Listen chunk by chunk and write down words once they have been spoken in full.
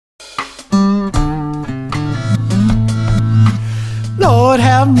Lord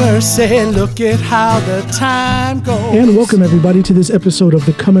have mercy, look at how the time goes. And welcome everybody to this episode of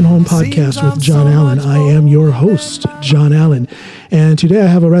the Coming Home Podcast with John Allen. I am your host, John Allen. And today I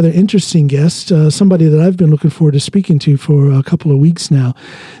have a rather interesting guest, somebody that I've been looking forward to speaking to for a couple of weeks now.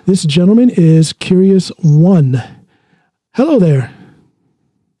 This gentleman is Kurios I. Hello there.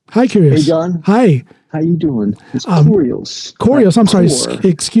 Hi, Kurios. Hey, John. Hi. How you doing? It's Kurios. Kurios, I'm sorry,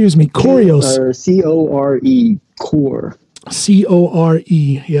 excuse me, Kurios. C-O-R-E, Core.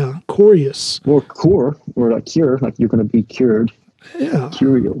 C-O-R-E, yeah, Kurios. Or core, or like cure, like you're going to be cured. Yeah.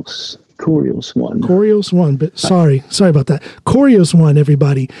 Kurios I. Kurios I, but sorry about that. Kurios I,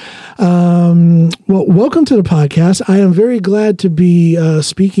 everybody. Well, welcome to the podcast. I am very glad to be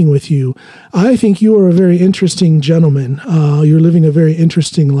speaking with you. I think you are a very interesting gentleman. You're living a very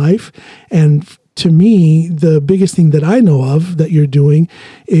interesting life, and to me, the biggest thing that I know of that you're doing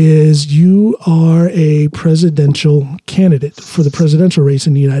is you are a presidential candidate for the presidential race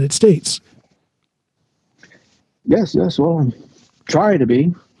in the United States. Yes. Well, I'm trying to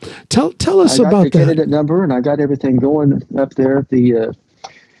be. Tell us about that. I got the candidate number, and I got everything going up there at the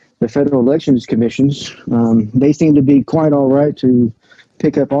Federal Elections Commissions. They seem to be quite all right to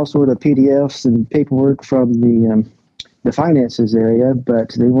pick up all sort of PDFs and paperwork from the finances area,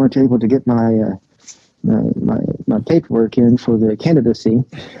 but they weren't able to get my paperwork in for the candidacy.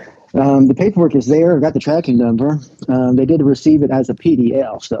 The paperwork is there. I got the tracking number. They did receive it as a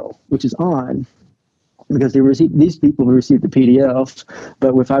PDF, though, which is odd because these people received the PDF,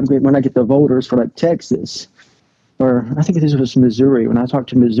 but when I get the voters for like Texas, or I think this was Missouri, when I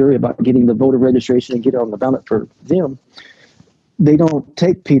talked to Missouri about getting the voter registration and get it on the ballot for them, they don't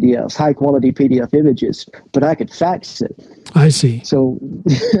take PDFs, high quality PDF images, but I could fax it. I see. So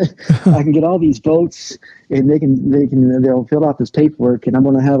I can get all these votes, and they'll fill out this paperwork, and I'm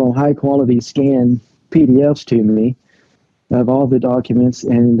going to have a high quality scan PDFs to me of all the documents,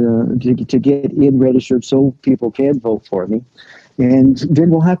 and to get in registered so people can vote for me. And then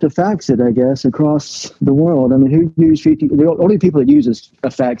we'll have to fax it, I guess, across the world. I mean, the only people that uses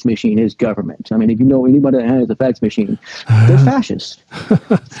a fax machine is government. I mean, if you know anybody that has a fax machine, they're fascists.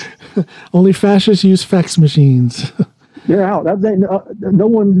 Only fascists use fax machines. They're out. No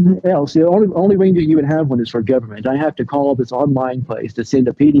one else. The only way that you would have one is for government. I have to call this online place to send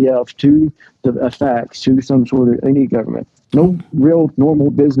a PDF to a fax to some sort of any government. No real normal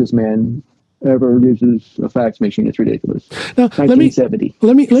businessman ever uses a fax machine. It's ridiculous. Now, 1970.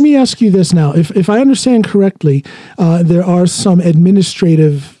 Let me ask you this now. If I understand correctly, there are some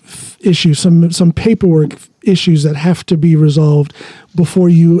administrative issues, some paperwork issues that have to be resolved before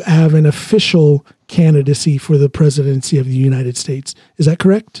you have an official candidacy for the presidency of the United States. Is that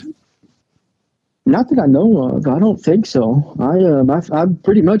correct? Not that I know of. I don't think so. I'm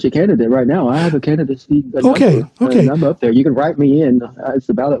pretty much a candidate right now. I have a candidacy. Okay. I'm up there. You can write me in. It's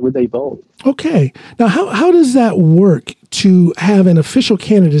the ballot where they vote. Okay. Now, how does that work to have an official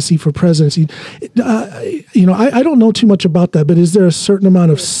candidacy for presidency? I don't know too much about that, but is there a certain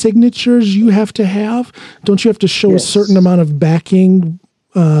amount of signatures you have to have? Don't you have to show a certain amount of backing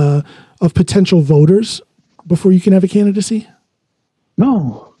of potential voters before you can have a candidacy?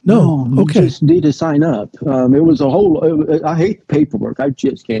 No. Okay. You just need to sign up. It was I hate paperwork. I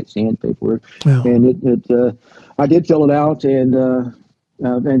just can't stand paperwork. Wow. And I did fill it out and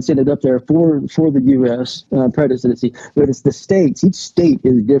send it up there for the U.S. Presidency. But it's the states. Each state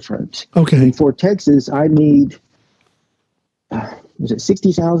is different. Okay. And for Texas, I need, was it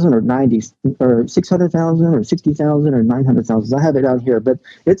 60,000 or 90 or 600,000 or 60,000 or 900,000? I have it out here, but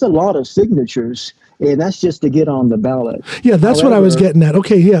it's a lot of signatures. And that's just to get on the ballot. Yeah, that's what I was getting at.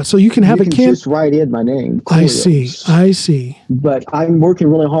 Okay, yeah. So you can have just write in my name. Kurios. I see. But I'm working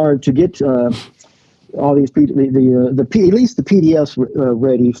really hard to get all these at least the PDFs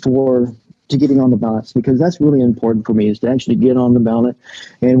ready to getting on the ballots, because that's really important for me, is to actually get on the ballot.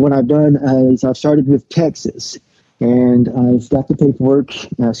 And what I've done is I've started with Texas, and I've got the paperwork,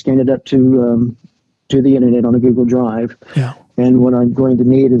 scanned it up to the internet on a Google Drive. Yeah. And what I'm going to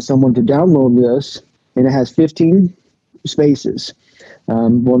need is someone to download this, and it has 15 spaces.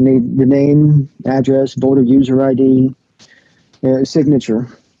 We'll need the name, address, voter user ID, signature,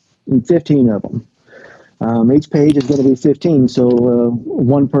 and 15 of them. Each page is going to be 15, so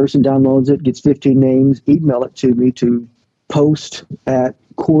one person downloads it, gets 15 names, email it to me to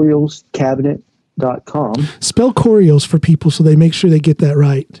post@kurioscabinet.com. Spell Kurios for people so they make sure they get that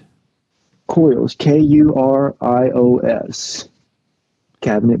right. Kurios, Kurios.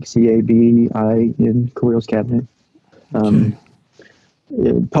 Cabinet, CABIN, Kurios Cabinet.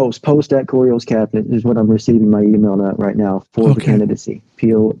 Post at Kurios Cabinet is what I'm receiving my email at right now for the candidacy.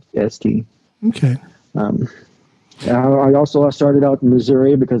 POST. Okay. I started out in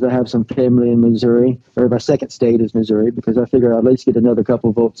Missouri because I have some family in Missouri, or my second state is Missouri, because I figured I'd at least get another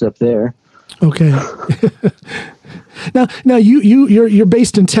couple votes up there. Okay. Now you're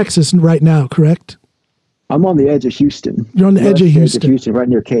based in Texas right now, correct? I'm on the edge of Houston. You're on the edge of Houston, right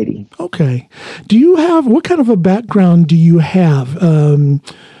near Katy. Okay. What kind of a background do you have? Do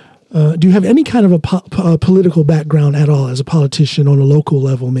you have any kind of a political background at all as a politician on a local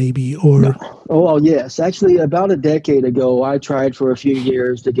level, maybe? Or No. Oh, yes. Actually, about a decade ago, I tried for a few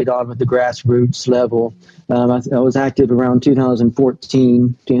years to get on with the grassroots level. I was active around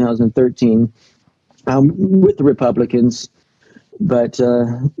 2014, 2013 with the Republicans. But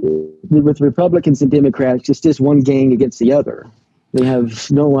with Republicans and Democrats, it's just one gang against the other. They have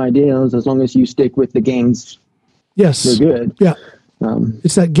no ideas. As long as you stick with the gangs, yes, they're good. Yeah,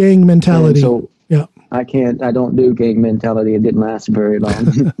 it's that gang mentality. So yeah, I don't do gang mentality. It didn't last very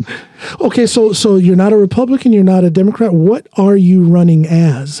long. Okay, so you're not a Republican, you're not a Democrat. What are you running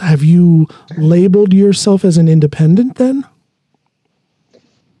as? Have you labeled yourself as an independent then?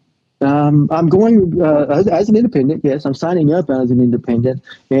 I'm going as an independent. Yes, I'm signing up as an independent,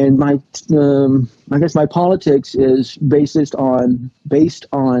 and my I guess my politics is based on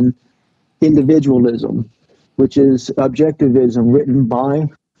individualism, which is objectivism written by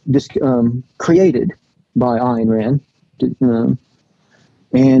created by Ayn Rand,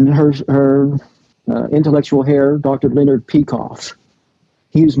 and her intellectual heir, Dr. Leonard Peikoff.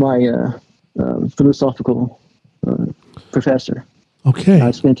 He was my philosophical professor. Okay. I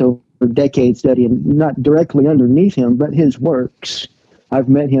spent over decades studying, not directly underneath him, but his works. I've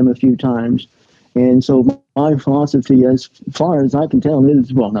met him a few times. And so my philosophy, as far as I can tell,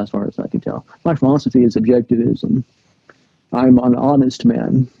 is, well, not as far as I can tell, my philosophy is objectivism. I'm an honest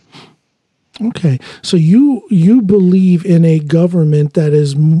man. Okay. So you believe in a government that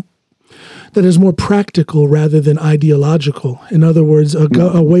is more practical rather than ideological. In other words, a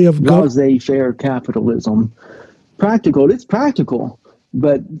way of laissez-faire capitalism. It's practical,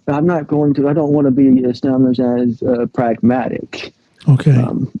 but I don't want to be established as pragmatic. Okay.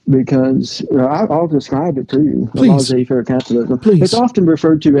 Because I'll describe it to you. Please. Laissez-faire capitalism. Please. It's often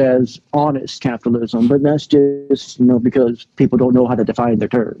referred to as honest capitalism, but that's just, because people don't know how to define their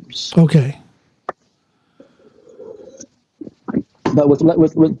terms. Okay. But with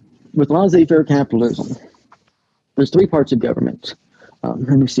laissez-faire capitalism, there's three parts of government.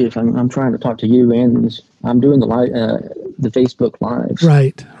 Let me see if I'm trying to talk to you, and I'm doing the Facebook Live.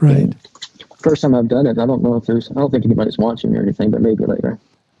 Right. And first time I've done it. I don't think anybody's watching or anything, but maybe later.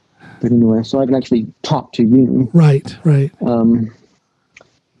 But anyway, so I can actually talk to you. Right.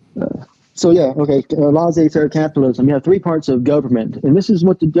 So yeah, okay. Laissez-faire capitalism. You have three parts of government, and this is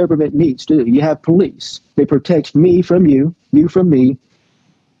what the government needs to do. You have police. They protect me from you, you from me.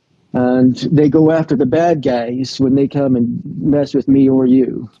 And they go after the bad guys when they come and mess with me or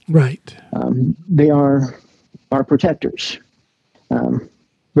you. Right. They are our protectors.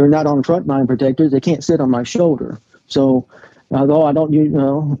 They're not on frontline protectors. They can't sit on my shoulder. So, although I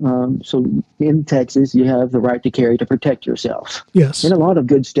don't, so in Texas, you have the right to carry to protect yourself. Yes. And a lot of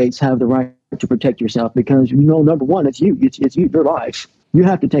good states have the right to protect yourself because, number one, it's you. It's you, your life. You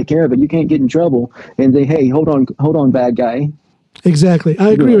have to take care of it. You can't get in trouble and say, hey, hold on, bad guy. Exactly. I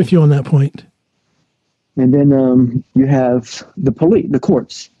agree with you on that point. And then you have the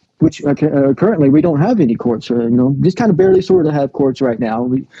courts, which currently we don't have any courts. Just kind of barely sort of have courts right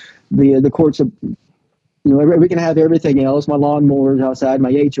now. The courts are, we can have everything else. My lawnmower's outside,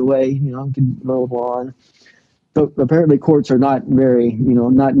 my HOA, can mow the lawn. But apparently courts are not very,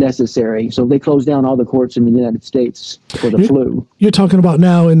 not necessary. So they closed down all the courts in the United States for the flu. You're talking about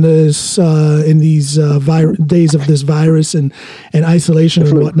now in this, in these days of this virus and isolation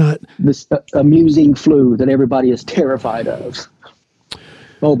and whatnot. This amusing flu that everybody is terrified of.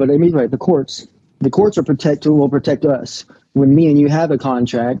 Oh, but I mean, right, the courts will protect us. When me and you have a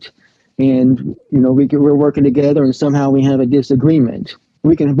contract and, we're working together and somehow we have a disagreement.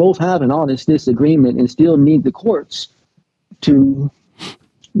 We can both have an honest disagreement and still need the courts to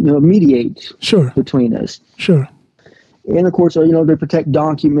mediate between us. Sure. And the courts are, they protect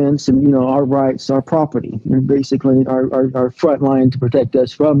documents and, our rights, our property. They're basically our front line to protect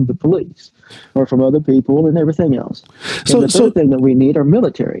us from the police or from other people and everything else. And the third thing that we need are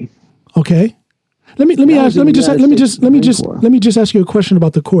military. Okay. Let me just ask you a question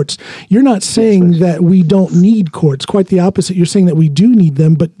about the courts. You're not saying that we don't need courts. Quite the opposite. You're saying that we do need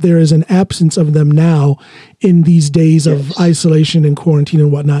them, but there is an absence of them now in these days of isolation and quarantine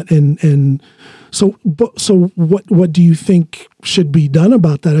and whatnot. And So what do you think should be done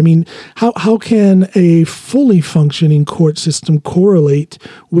about that? I mean, how can a fully functioning court system correlate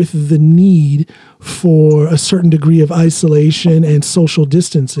with the need for a certain degree of isolation and social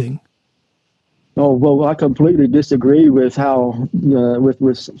distancing? Oh, well, I completely disagree with how with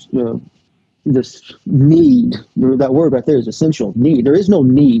this need. That word right there is essential. Need. There is no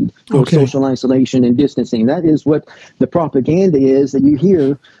need for social isolation and distancing. That is what the propaganda is that you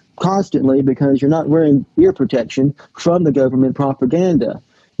hear constantly because you're not wearing ear protection from the government propaganda.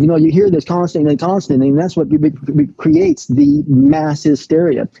 You know, you hear this constantly, and that's what creates the mass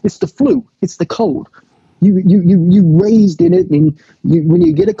hysteria. It's the flu. It's the cold. You raised in it, and when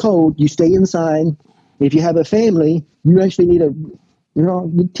you get a cold, you stay inside. If you have a family, you actually need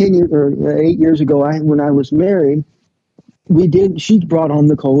 10 years or 8 years ago, when I was married, she brought home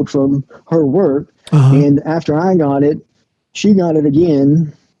the cold from her work. And after I got it, she got it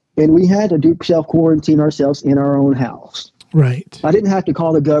again. And we had to do self-quarantine ourselves in our own house. Right. I didn't have to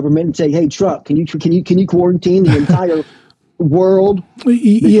call the government and say, "Hey, truck, can you quarantine the entire world?"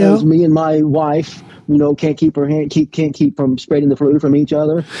 Because me and my wife, can't keep from spreading the flu from each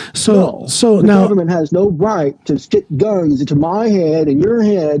other. So the now government has no right to stick guns into my head and your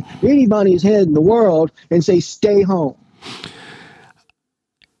head, anybody's head in the world, and say, "Stay home."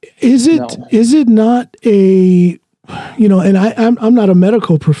 Is it not a and I'm not a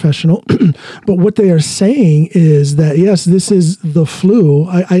medical professional, but what they are saying is that, yes, this is the flu.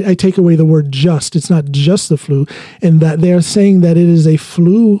 I take away the word just. It's not just the flu. And that they're saying that it is a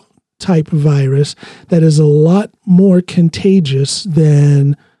flu type virus that is a lot more contagious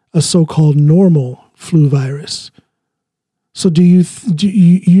than a so-called normal flu virus. So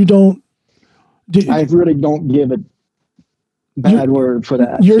you don't... I really don't give a bad word for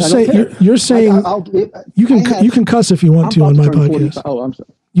that. You're saying you can cuss if you want to on my podcast. I'm sorry.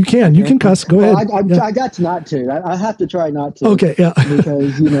 You can cuss. Go ahead. I got to not to. I have to try not to. Okay, yeah.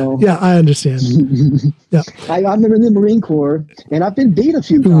 Because yeah, I understand. Yeah. I'm in the Marine Corps, and I've been beat a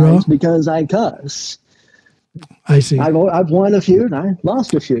few times because I cuss. I see. I've won a few and I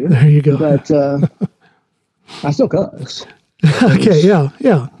lost a few. There you go. But I still cuss. Okay,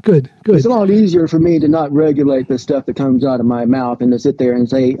 yeah, good. It's a lot easier for me to not regulate the stuff that comes out of my mouth and to sit there and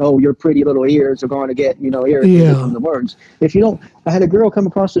say, "Oh, your pretty little ears are going to get, irritated from the words." If you don't, I had a girl come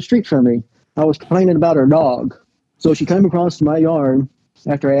across the street from me. I was complaining about her dog, so she came across my yard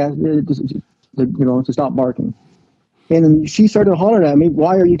after I asked to stop barking, and she started hollering at me.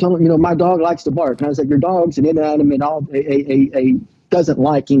 "Why are you telling my dog likes to bark?" And I said, "Your dog's an inanimate doesn't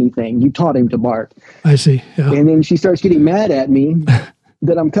like anything. You taught him to bark." I see. Yeah. And then she starts getting mad at me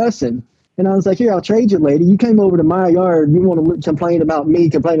that I'm cussing. And I was like, "Here, I'll trade you, lady. You came over to my yard. You want to complain about me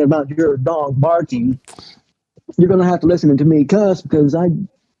complaining about your dog barking. You're going to have to listen to me cuss because I'll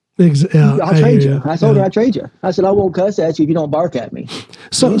trade you." I told her I'd trade you. I said, "I won't cuss at you if you don't bark at me."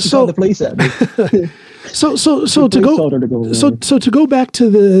 So the police at me. So to go back to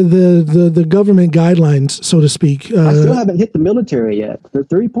the government guidelines, so to speak. I still haven't hit the military yet. There are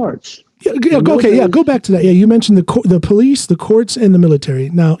 3 parts. Go back to that. Yeah, you mentioned the police, the courts, and the military.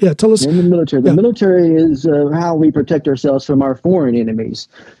 Now, tell us. And the military. The military is how we protect ourselves from our foreign enemies.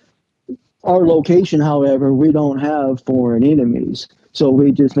 Our location, however, we don't have foreign enemies, so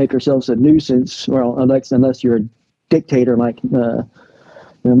we just make ourselves a nuisance. Well, unless you're a dictator like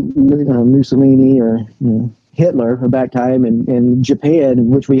Mussolini or Hitler back time in Japan, in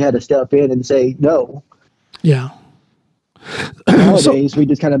which we had to step in and say no. Yeah. Nowadays, we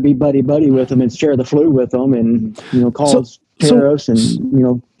just kind of be buddy with them and share the flu with them, and call terrorists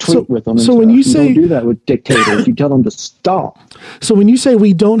and tweet with them. So when you say don't do that with dictators, you tell them to stop. So when you say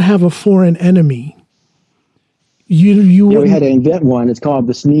we don't have a foreign enemy, we had to invent one. It's called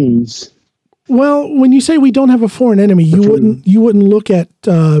the sneeze. Well, when you say we don't have a foreign enemy, you wouldn't look at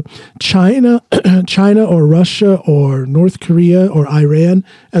China or Russia or North Korea or Iran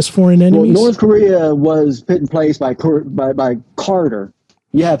as foreign enemies. Well, North Korea was put in place by Carter.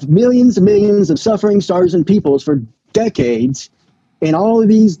 You have millions and millions of suffering stars and peoples for decades, and all of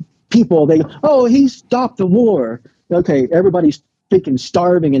these people, he stopped the war. Okay, everybody's freaking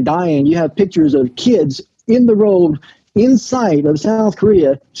starving and dying. You have pictures of kids in the road inside of South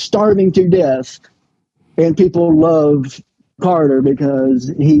Korea starving to death, and people love Carter because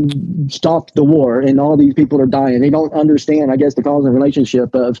he stopped the war, and all these people are dying. They don't understand, I guess, the cause and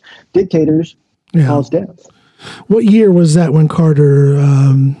relationship of dictators cause death. What year was that when Carter...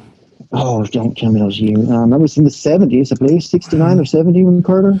 don't tell me those years. That was in the 70s, I believe, 69 or 70 when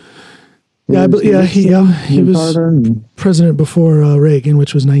Carter... He was president before Reagan,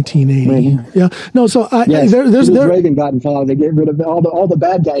 which was 1980. Reagan. Yeah, no. So Reagan got involved. They get rid of all the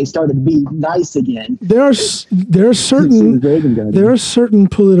bad guys. Started to be nice again. There are certain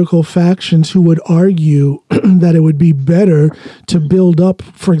political factions who would argue that it would be better to build up,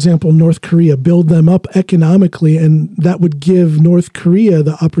 for example, North Korea, build them up economically, and that would give North Korea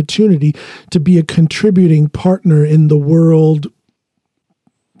the opportunity to be a contributing partner in the world.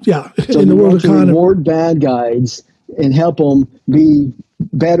 Yeah, so in the world economy. Reward bad guys and help them be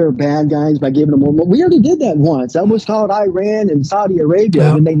better bad guys by giving them more. We already did that once. That was called Iran and Saudi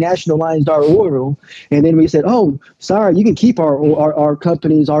Arabia when they nationalized our oil. And then we said, oh, sorry, you can keep our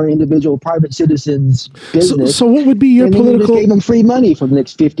companies, our individual private citizens' business. So what would be your political... We just gave them free money for the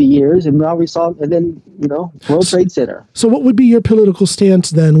next 50 years. And now we saw, and then, World Trade Center. So what would be your political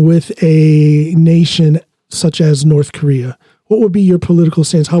stance then with a nation such as North Korea? What would be your political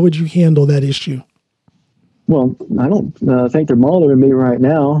stance? How would you handle that issue? Well, I don't think they're bothering me right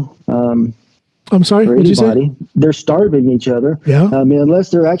now. I'm sorry, what did you say? They're starving each other. Yeah. I mean,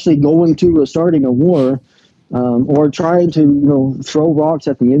 unless they're actually going to starting a war or trying to, throw rocks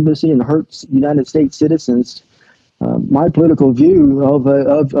at the embassy and hurt United States citizens. My political view of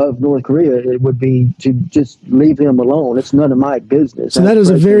North Korea, it would be to just leave them alone. It's none of my business. So that is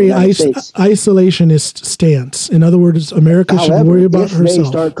a very isolationist stance. In other words, America should worry about herself. If they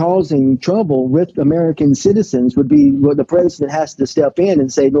start causing trouble with American citizens, would be what the president has to step in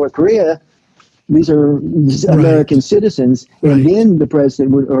and say, North Korea, these are American citizens, and then the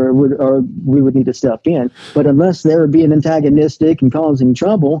president would we would need to step in. But unless they're being antagonistic and causing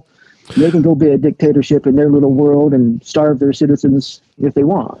trouble, they can go be a dictatorship in their little world and starve their citizens if they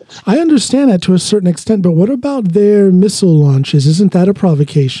want. I understand that to a certain extent, but what about their missile launches? Isn't that a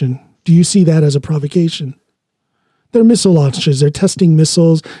provocation? Do you see that as a provocation? They're missile launches. They're testing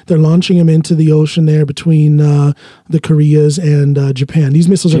missiles. They're launching them into the ocean there between the Koreas and Japan. These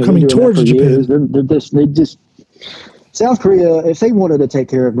missiles are coming towards Japan. They just South Korea, if they wanted to take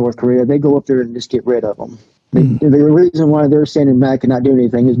care of North Korea, they go up there and just get rid of them. The reason why they're standing back and not doing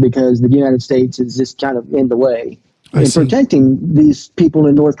anything is because the United States is just kind of in the way in protecting these people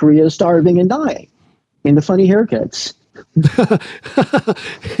in North Korea starving and dying in the funny haircuts.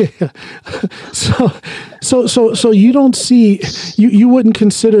 So you don't see, you wouldn't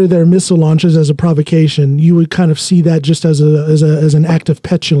consider their missile launches as a provocation. You would kind of see that just as an act of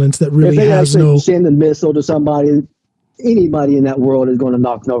petulance that really has no. If they send a missile to somebody, anybody in that world is going to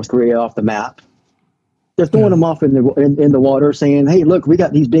knock North Korea off the map. They're throwing them off in the water, saying, "Hey, look, we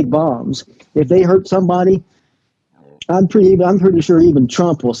got these big bombs. If they hurt somebody, I'm pretty sure even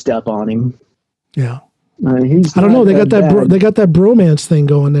Trump will step on him." Yeah, I don't know. They got that bromance thing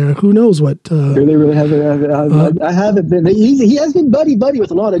going there. Who knows what? Do they really have it? I haven't been. He has been buddy with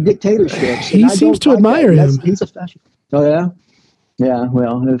a lot of dictatorships. He seems to admire him. He's a fascist. Oh yeah, yeah.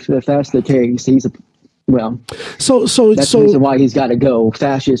 Well, if that's the case, he's a. Well, so that's the reason why he's got to go.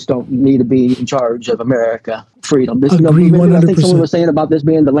 Fascists don't need to be in charge of America. Freedom. This, agree 100%. I think someone was saying about this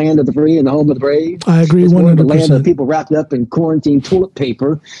being the land of the free and the home of the brave. I agree 100%. The land of people wrapped up in quarantine toilet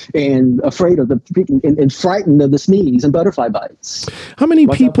paper and afraid of and frightened of the sneeze and butterfly bites. How many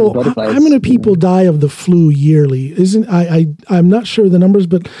people die of the flu yearly? I'm not sure the numbers,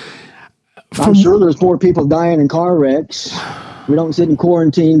 but I'm sure there's more people dying in car wrecks. We don't sit in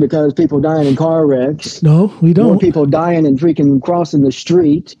quarantine because people dying in car wrecks. No, we don't. More people dying and freaking crossing the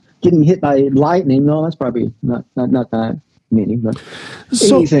street, getting hit by lightning. No, that's probably not that many, but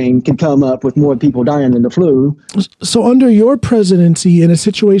anything can come up with more people dying than the flu. So under your presidency, in a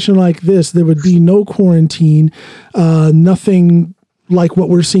situation like this, there would be no quarantine, nothing like what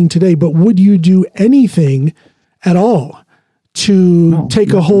we're seeing today. But would you do anything at all to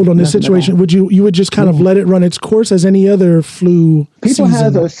take a hold on this situation? Would you would just kind of let it run its course as any other flu People season?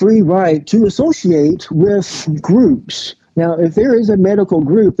 have a free right to associate with groups. Now, if there is a medical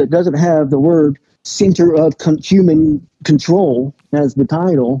group that doesn't have the word Center of Human Control as the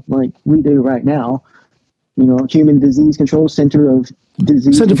title, like we do right now, Human Disease Control, Center of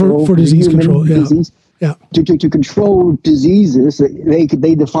Disease Center Control, for Disease Control, disease. Yeah. To control diseases, they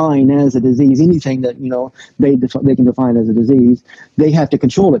define as a disease anything that they can define as a disease. They have to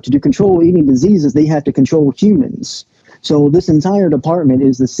control it. To control any diseases, they have to control humans. So this entire department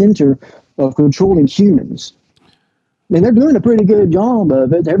is the center of controlling humans, and they're doing a pretty good job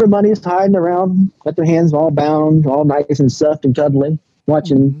of it. Everybody's hiding around, got their hands all bound, all nice and soft and cuddly,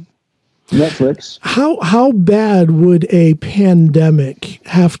 watching Netflix. How bad would a pandemic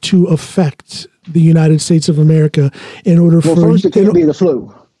have to affect the United States of America in order for... First, it can't be the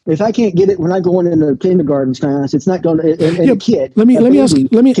flu. If I can't get it when I go into kindergarten class, it's not going to. And Yeah, a kid, let me ask.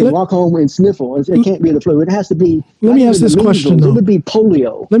 can walk home and sniffle. It can't be the flu. It has to be. Let me ask this question, though. It would be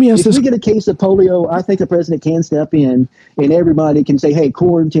polio. Let me ask if this. we get a case of polio, I think the president can step in, and everybody can say, "Hey,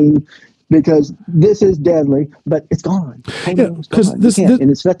 quarantine." Because this is deadly, but it's gone. Because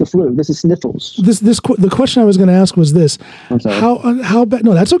and it's not the flu. This is sniffles. The question I was going to ask was this: how bad?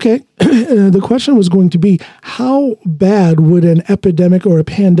 No, that's okay. The question was going to be: how bad would an epidemic or a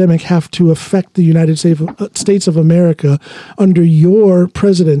pandemic have to affect the United States of America under your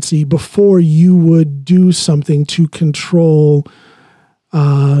presidency before you would do something to control?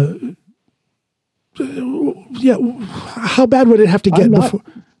 How bad would it have to get before?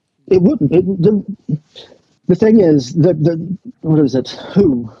 It wouldn't. The thing is, what is it?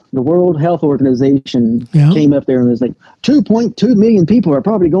 The World Health Organization came up there and was like, 2.2 million people are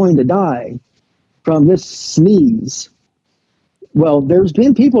probably going to die from this sneeze. Well, there's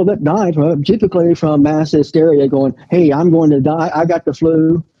been people that died typically from mass hysteria going, hey, I'm going to die. I got the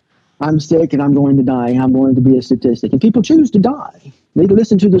flu. I'm sick and I'm going to die. I'm going to be a statistic. And people choose to die. They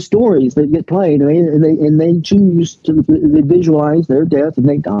listen to the stories that get played, and they choose to visualize their death, and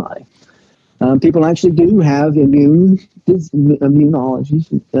they die. People actually do have immune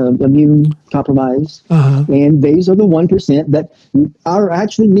compromise, and these are the 1% that are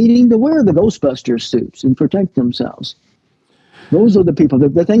actually needing to wear the Ghostbusters suits and protect themselves. Those are the people.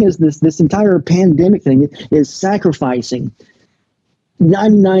 The thing is, this entire pandemic thing is sacrificing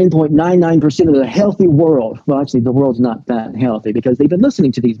 99.99% of the healthy world. Well, actually, the world's not that healthy because they've been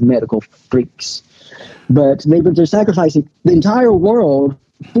listening to these medical freaks. But they're sacrificing the entire world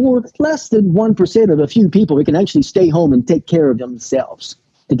for less than 1% of a few people who can actually stay home and take care of themselves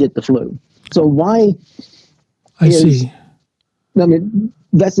to get the flu. So why? See. I mean,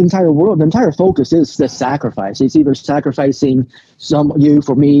 that's the entire world. The entire focus is the sacrifice. It's either sacrificing you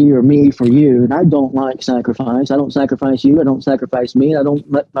for me or me for you. And I don't like sacrifice. I don't sacrifice you. I don't sacrifice me. I don't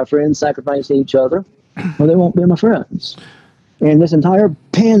let my friends sacrifice each other, or they won't be my friends. And this entire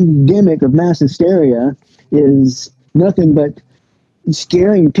pandemic of mass hysteria is nothing but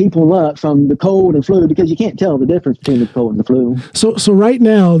scaring people up from the cold and flu, because you can't tell the difference between the cold and the flu. So right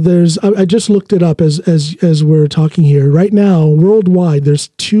now I just looked it up as we're talking here. Right now, worldwide, there's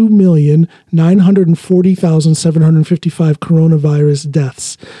 2,940,755 coronavirus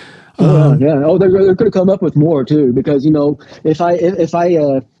deaths. Yeah. Oh, they're going to come up with more too, because if I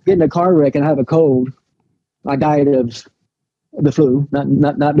get in a car wreck and I have a cold, I died of the flu,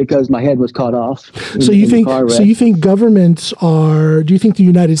 not because my head was cut off. So you think governments are? Do you think the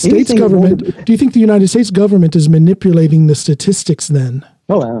United States government? Do you think the United States government is manipulating the statistics then?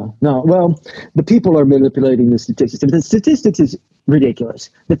 Oh no. Well, the people are manipulating the statistics. The statistics is ridiculous.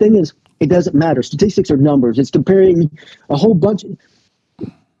 The thing is, it doesn't matter. Statistics are numbers. It's comparing a whole bunch.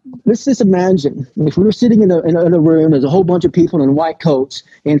 Let's just imagine if we were sitting in a room, there's a whole bunch of people in white coats,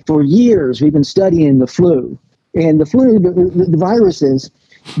 and for years we've been studying the flu. And the flu, the viruses,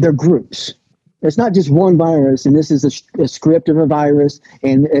 they're groups. It's not just one virus, and this is a script of a virus,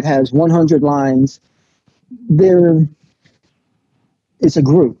 and it has 100 lines. It's a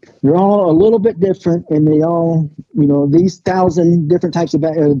group. They're all a little bit different, and they all, these 1,000 different types of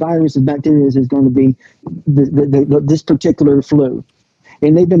viruses, bacteria is going to be this particular flu.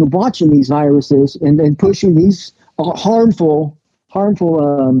 And they've been watching these viruses and then pushing these harmful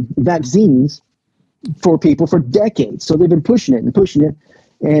vaccines for people for decades. So they've been pushing it,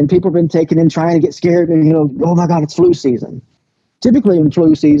 and people have been taking and trying to get scared and, oh my God, it's flu season. Typically in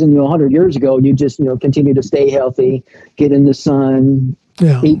flu season, 100 years ago, you just, continue to stay healthy, get in the sun,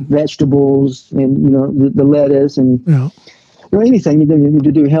 eat vegetables and, the lettuce and anything you need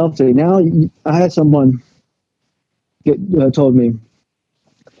to do healthy. Now, I had someone told me,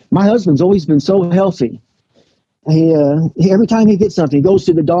 my husband's always been so healthy. He every time he gets something, he goes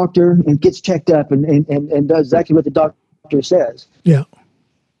to the doctor and gets checked up and does exactly what the doctor says. Yeah.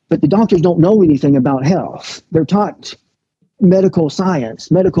 But the doctors don't know anything about health. They're taught medical science,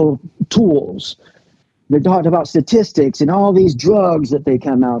 medical tools. They're taught about statistics and all these drugs that they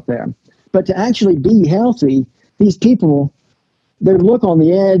come out there. But to actually be healthy, these people, they look on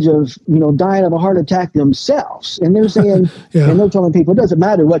the edge of, dying of a heart attack themselves. And they're saying, and they're telling people, it doesn't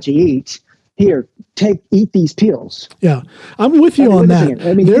matter what you eat. Here, eat these pills. Yeah, I'm with you on that.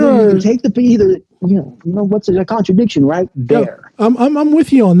 I mean, you can take what's a contradiction right there. Yeah, I'm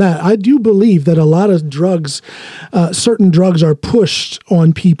with you on that. I do believe that a lot of drugs, certain drugs are pushed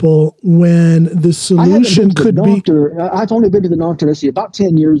on people when the solution could be. I've only been to the doctor, about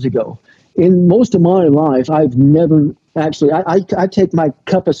 10 years ago. In most of my life, I've never actually, I take my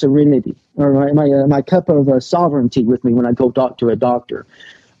cup of serenity or my cup of sovereignty with me when I go talk to a doctor.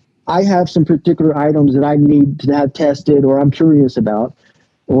 I have some particular items that I need to have tested or I'm curious about,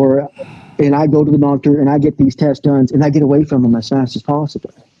 and I go to the doctor and I get these tests done and I get away from them as fast as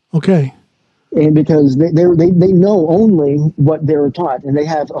possible. Okay. And because they know only what they're taught, and they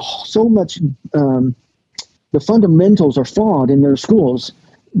have so much, the fundamentals are flawed in their schools.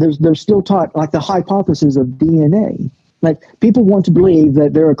 They're still taught like the hypothesis of DNA. Like people want to believe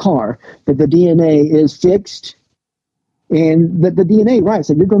that they're a car, that the DNA is fixed, and that the DNA writes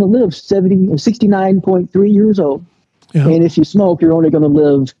that you're going to live 69.3 years old. Yeah. And if you smoke, you're only going to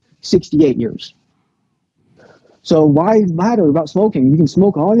live 68 years. So why matter about smoking? You can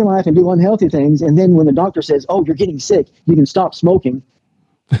smoke all your life and do unhealthy things, and then when the doctor says, "Oh, you're getting sick," you can stop smoking.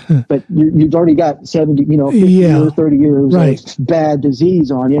 But you've already got 70, 50 years, 30 years of bad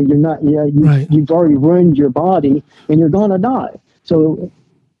disease on you. You're not, you've already ruined your body, and you're going to die. So,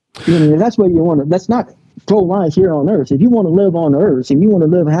 that's what you want to. That's not pro-life here on Earth. If you want to live on Earth, and you want to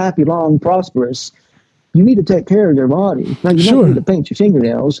live happy, long, prosperous, you need to take care of your body. Now, you don't need to paint your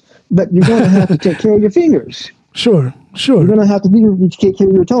fingernails, but you're going to have to take care of your fingers. Sure. You're going to have to take care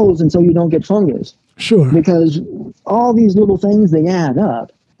of your toes, and so you don't get fungus. Sure. Because all these little things, they add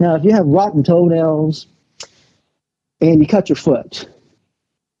up. Now, if you have rotten toenails and you cut your foot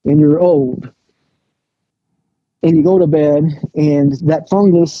and you're old and you go to bed and that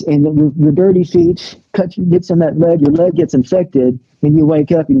fungus and your dirty feet gets in that leg, your leg gets infected, and you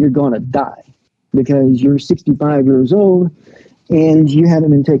wake up and you're going to die because you're 65 years old and you haven't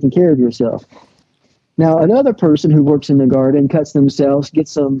been taking care of yourself. Now, another person who works in the garden cuts themselves,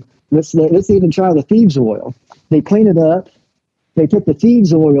 gets some, let's even try the thieves oil. They clean it up. They put the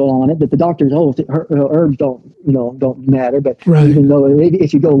thieves oil on it, but the doctors, herbs don't matter. But even though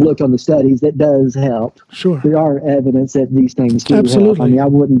if you go look on the studies, that does help. Sure. There are evidence that these things do Absolutely. help. I mean, I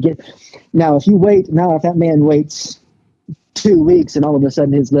wouldn't get, now if that man waits 2 weeks and all of a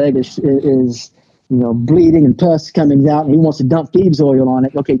sudden his leg is bleeding and pus coming out and he wants to dump thieves oil on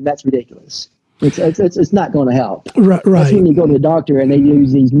it, okay, that's ridiculous. It's not going to help. Right. That's when you go to the doctor and they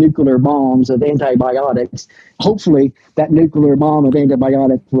use these nuclear bombs of antibiotics. Hopefully, that nuclear bomb of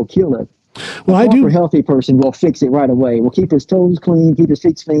antibiotics will kill it. Well, a healthy person will fix it right away. Will keep his toes clean, keep his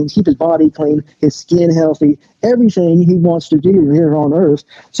feet clean, keep his body clean, his skin healthy, everything he wants to do here on Earth.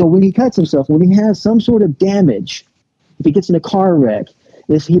 So when he cuts himself, when he has some sort of damage, if he gets in a car wreck,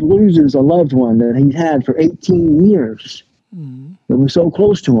 if he loses a loved one that he had for 18 years, it was so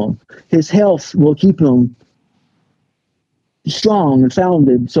close to him, his health will keep him strong and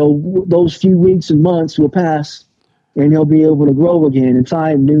founded. So those few weeks and months will pass and he'll be able to grow again and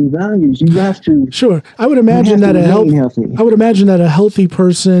find new values. You have to. Sure. I would imagine that a healthy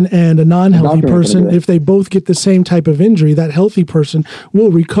person and a non-healthy person, if they both get the same type of injury, that healthy person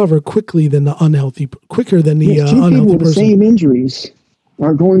will recover quicker than the unhealthy person. Two people with the same injuries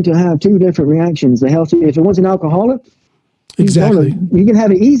are going to have two different reactions. The healthy, if one's an alcoholic, exactly, you can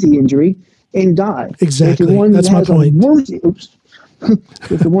have an easy injury and die. Exactly. That's my point.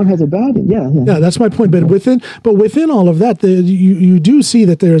 If the one has a bad, yeah, that's my point. But within all of that, you do see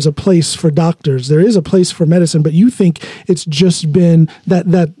that there is a place for doctors. There is a place for medicine. But you think it's just been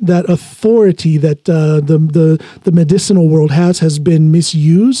that authority that the medicinal world has been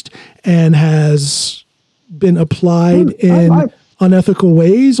misused and has been applied in unethical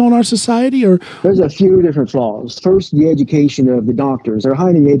ways on our society? Or there's a few different flaws. First, the education of the doctors. They're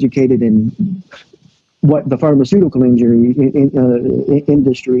highly educated in what the pharmaceutical industry,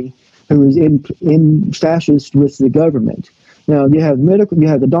 who is in fascist with the government. Now you have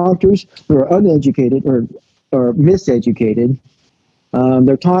the doctors who are uneducated or miseducated.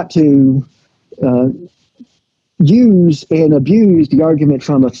 They're taught to use and abuse the argument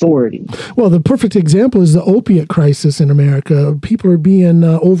from authority. Well, the perfect example is the opiate crisis in America. People are being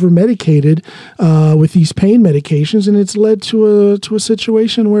over-medicated with these pain medications, and it's led to a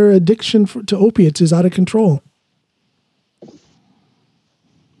situation where addiction to opiates is out of control.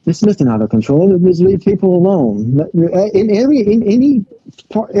 It's nothing out of control. It just leave people alone. In any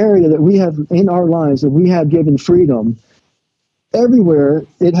area that we have in our lives that we have given freedom, everywhere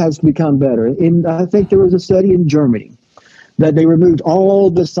it has become better. I think there was a study in Germany that they removed all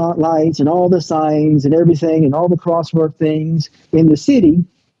the lights and all the signs and everything and all the crosswalk things in the city,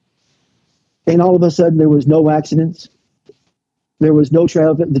 and all of a sudden there was no accidents. There was no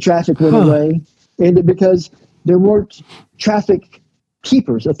traffic. The traffic went away, and because there weren't traffic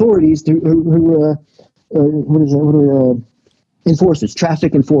keepers, authorities who enforcers,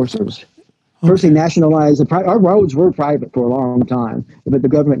 traffic enforcers. First, they nationalized our roads were private for a long time, but the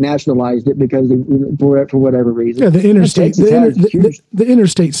government nationalized it because for whatever reason. Yeah, the interstate, the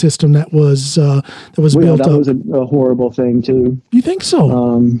interstate system that was built up. That was a horrible thing too. You think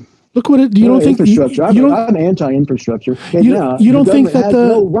so? Look what it. You don't think infrastructure? You don't. I'm anti-infrastructure. And You don't think that has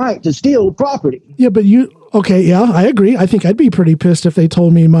no right to steal property. Yeah, but okay, yeah, I agree. I think I'd be pretty pissed if they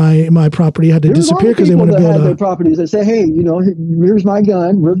told me my property had to disappear because they want to build their properties that say, hey, here's my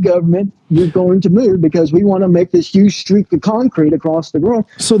gun. We're the government. You're going to move because we want to make this huge streak of concrete across the road.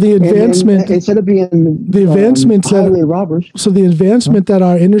 So the advancement, instead of being the advancements highway robbers. So the advancement that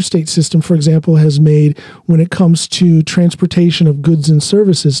our interstate system, for example, has made when it comes to transportation of goods and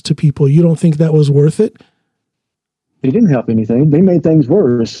services to people, you don't think that was worth it? They didn't help anything. They made things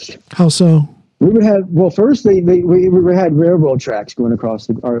worse. How so? We would have, first we had railroad tracks going across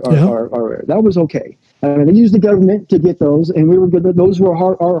our area. That was okay. They used the government to get those, and we were good. Those were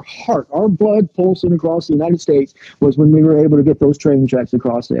our blood pulsing across the United States was when we were able to get those train tracks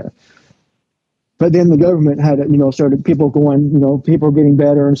across there. But then the government had, started people going, people are getting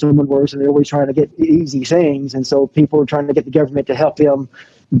better and some worse, and they're always trying to get easy things. And so people were trying to get the government to help them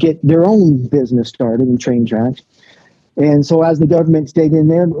get their own business started in train tracks. And so as the government stayed in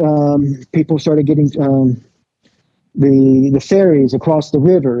there, people started getting the ferries across the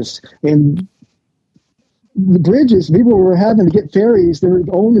rivers and the bridges. People were having to get ferries. They were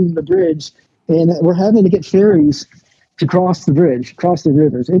owning the bridge, and we're having to get ferries to cross the bridge, cross the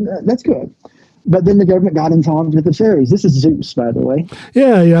rivers. And that's good. But then the government got involved with the ferries. This is Zeus, by the way.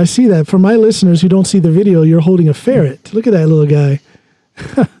 Yeah, I see that. For my listeners who don't see the video, you're holding a ferret. Look at that little guy.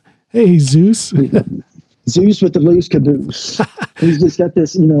 Hey, Zeus. Zeus with the loose caboose. He's just got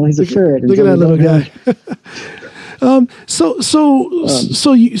this, he's a ferret. Look at that little guy. It's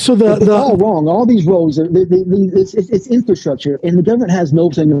all wrong. All these roads it's infrastructure, and the government has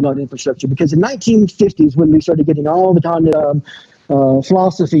no thing about infrastructure because in 1950s when we started getting all the time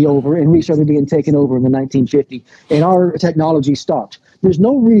philosophy over, and we started being taken over in the 1950s, and our technology stopped. There's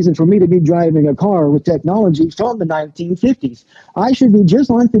no reason for me to be driving a car with technology from the 1950s. I should be just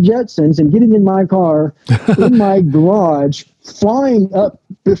like the Jetsons and getting in my car in my garage, flying up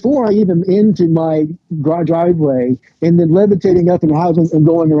before I even into my driveway, and then levitating up in houses and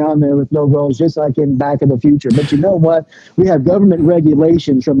going around there with no roads, just like in Back of the Future. But you know what? We have government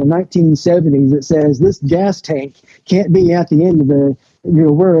regulations from the 1970s that says this gas tank can't be at the end of the,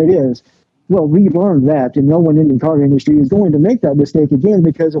 where it is. Well, we learned that, and no one in the car industry is going to make that mistake again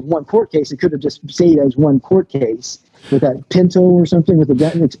because of one court case. It could have just stayed as one court case with that Pinto or something with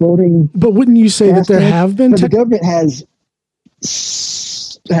the exploding. But wouldn't you say that there have been? The government has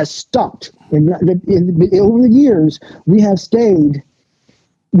stopped. And over the years, we have stayed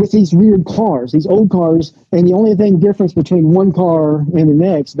with these weird cars, these old cars, and the only difference between one car and the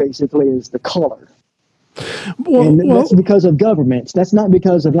next, basically, is the color. That's because of governments. That's not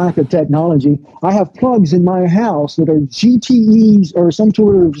because of lack of technology. I have plugs in my house that are GTEs or some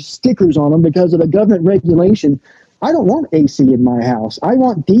sort of stickers on them because of the government regulation. I don't want AC in my house. I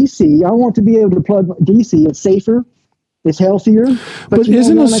want DC. I want to be able to plug DC. It's safer. It's healthier. But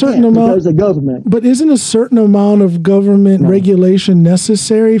isn't a certain amount because of government? But isn't a certain amount of government regulation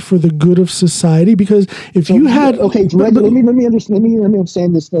necessary for the good of society? Because if you had let me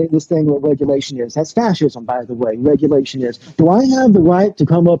understand this thing what regulation is. That's fascism, by the way. Regulation is. Do I have the right to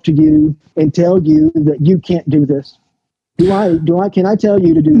come up to you and tell you that you can't do this? Can I tell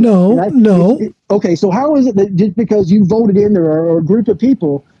you to do this? No. Okay, so how is it that just because you voted in there or a group of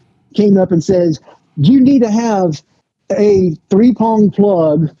people came up and says you need to have a 3-prong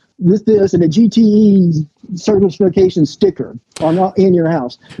plug with this and a GTE certification sticker in your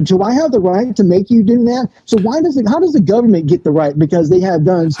house? Do I have the right to make you do that? So how does the government get the right? Because they have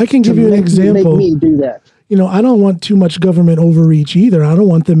guns. I can give you an example. Make me do that. I don't want too much government overreach either. I don't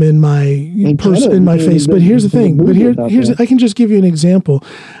want them in my face. But here's the thing. I can just give you an example.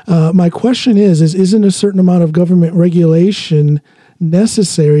 My question isn't a certain amount of government regulation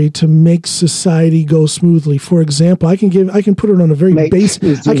necessary to make society go smoothly? For example, I can put it on a very basic.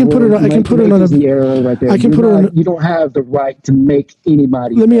 You don't have the right to make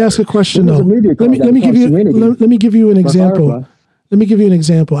anybody. Let me ask a question though. Let me give you an example. Let me give you an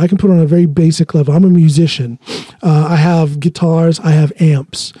example. I can put it on a very basic level. I'm a musician. I have guitars. I have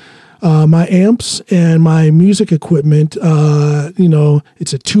amps. My amps and my music equipment,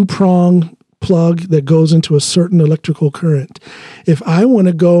 it's a 2-prong plug that goes into a certain electrical current. If I want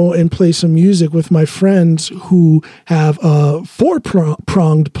to go and play some music with my friends who have a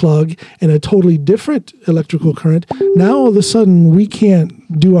 4-pronged plug and a totally different electrical current, now all of a sudden we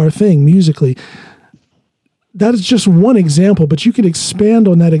can't do our thing musically. That is just one example, but you could expand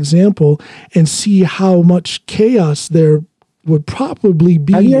on that example and see how much chaos there would probably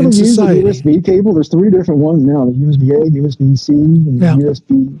be in society. Have you ever used the USB cable? There's 3 different ones now: the USB-A, USB-C, and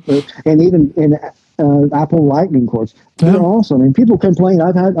USB. And even Apple Lightning cords. Yeah. They're awesome. And people complain.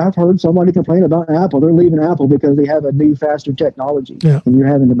 I've heard somebody complain about Apple. They're leaving Apple because they have a new, faster technology, and you're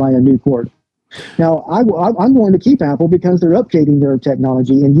having to buy a new cord. Now, I'm going to keep Apple because they're updating their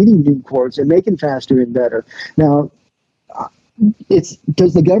technology and getting new cords and making faster and better. Now,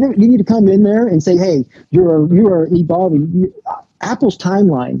 does the government need to come in there and say, hey, you are evolving? Apple's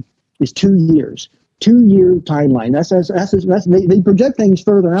timeline is 2 years. 2-year timeline. That's they project things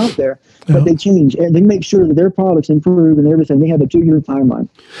further out there, but they change and they make sure that their products improve and everything. They have a 2-year timeline,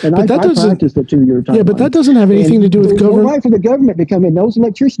 and I practice the 2-year timeline. Yeah, but that doesn't have anything to do with government. No right for the government to come in. Those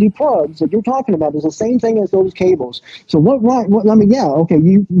electricity plugs that you're talking about is the same thing as those cables. So what right? I mean, yeah, okay.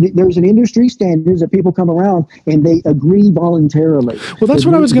 There's an industry standards that people come around and they agree voluntarily. Well, that's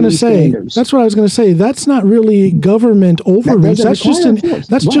what I was going to say. That's what I was going to say. That's not really government overreach. That's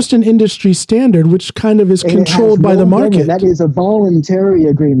just an industry standard, which kind of is controlled by the market. That is a voluntary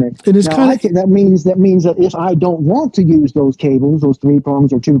agreement. It is that means that if I don't want to use those cables, those 3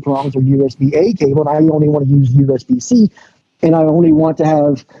 prongs or 2 prongs or USB-A cable, and I only want to use USB-C, and I only want to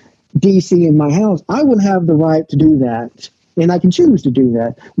have DC in my house, I would have the right to do that, and I can choose to do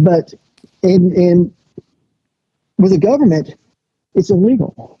that. But in with the government, it's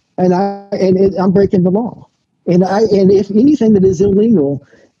illegal, and I'm breaking the law. And if anything that is illegal,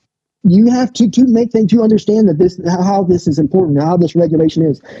 you have to make things to understand that how this is important, how this regulation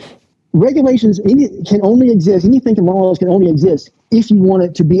is. Regulations can only exist. Anything in laws can only exist if you want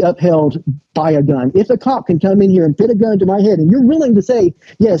it to be upheld by a gun. If a cop can come in here and fit a gun to my head, and you're willing to say,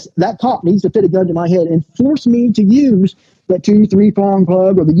 yes, that cop needs to fit a gun to my head and force me to use that 2-3 prong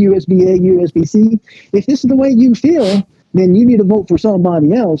plug or the USB-A, USB-C, if this is the way you feel, then you need to vote for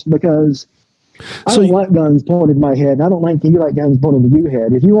somebody else, because I don't like guns pointed at my head, and I don't like guns pointed at your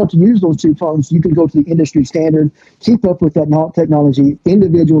head. If you want to use those 2 prongs, you can go to the industry standard, keep up with that technology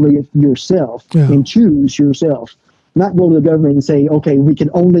individually yourself, and choose yourself. Not go to the government and say, okay, we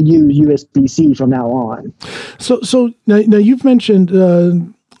can only use USB-C from now on. So now you've mentioned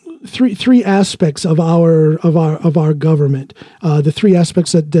three aspects of our government. The 3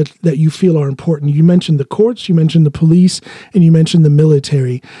 aspects that you feel are important. You mentioned the courts, you mentioned the police, and you mentioned the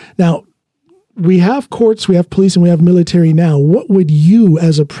military. Now, we have courts, we have police, and we have military now. What would you,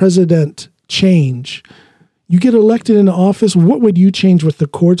 as a president, change? You get elected into office, what would you change with the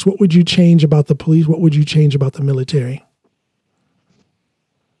courts? What would you change about the police? What would you change about the military?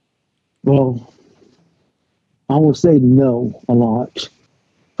 Well, I will say no a lot.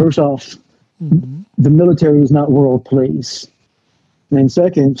 First off, the military is not world police. And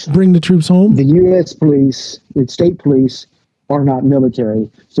second, bring the troops home. The U.S. police, the state police, are not military.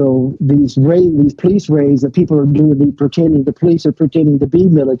 So these police raids that people are doing, the police are pretending to be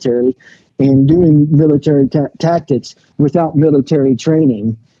military and doing military tactics without military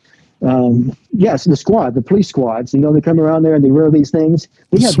training. Yes, the police squads, they come around there and they wear these things.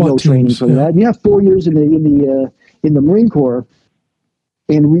 They have no training for that. You have 4 years in the Marine Corps,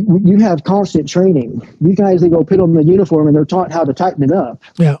 and you have constant training. These guys, they go put on the uniform and they're taught how to tighten it up.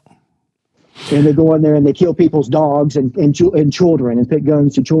 Yeah. And they go in there and they kill people's dogs and children and put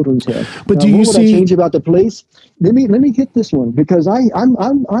guns to children's heads. But now, what would I change about the police? Let me get this one, because I'm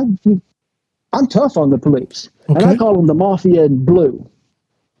tough on the police, and I call them the mafia in blue,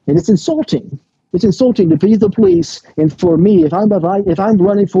 and it's insulting. It's insulting to be the police, and for me, if I'm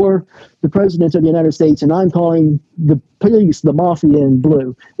running for the president of the United States and I'm calling the police the mafia in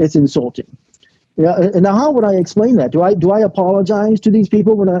blue, it's insulting. Yeah, and now how would I explain that? Do I apologize to these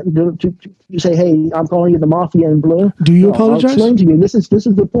people when to say, hey, I'm calling you the mafia in blue? Do you apologize? I'll explain to you. This is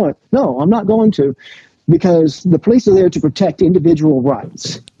the point. No, I'm not going to, because the police are there to protect individual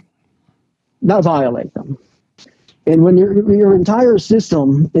rights, not violate them. And when your entire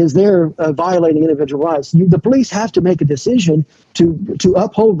system is there violating individual rights, the police have to make a decision to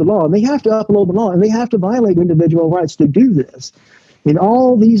uphold the law, and they have to uphold the law, and they have to violate individual rights to do this. In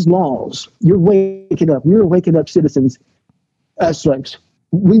all these laws, you're waking up citizens as slaves.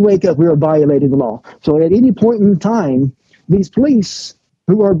 We wake up, we are violating the law. So at any point in time, these police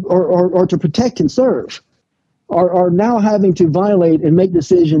who are to protect and serve are now having to violate and make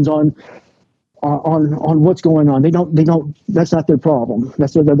decisions on what's going on. They don't, that's not their problem.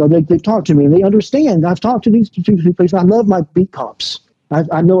 They've talked to me and they understand. I've talked to these two police. I love my beat cops.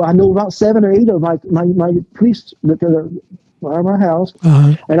 I know about 7 or 8 of my police that are at my house,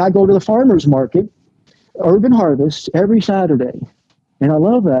 and I go to the farmers market, Urban Harvest, every Saturday, and I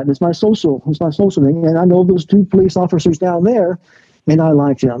love that. It's my social thing, and I know those 2 police officers down there, and I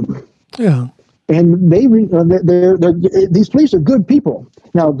like them. Yeah, and these police are good people.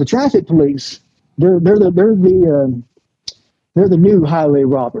 Now the traffic police, they're the new highway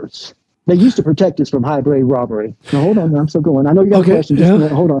robbers. They used to protect us from highway robbery. Now, hold on. I'm still going. I know you got a question. Just a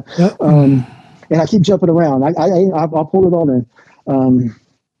minute. Hold on. Yeah. And I keep jumping around. I'll pull it all in.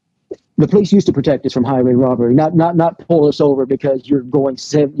 The police used to protect us from highway robbery, not pull us over because you're going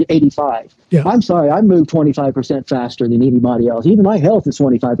 85. Yeah. I'm sorry, I move 25% faster than anybody else. Even my health is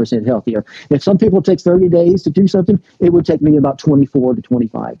 25% healthier. If some people take 30 days to do something, it would take me about 24 to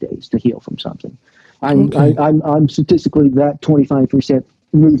 25 days to heal from something. I'm statistically that 25%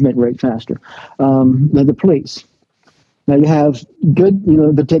 movement rate faster than the police. Now you have good,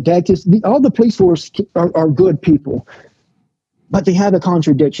 the detectives, all the police force are good people. But they have a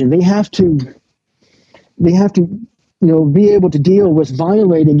contradiction. They have to, be able to deal with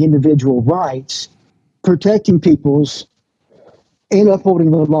violating individual rights, protecting people's, and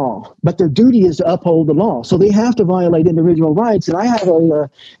upholding the law. But their duty is to uphold the law. So they have to violate individual rights. And I have and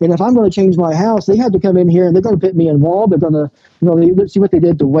if I'm going to change my house, they have to come in here and they're going to put me in wall. They're going to, let's see what they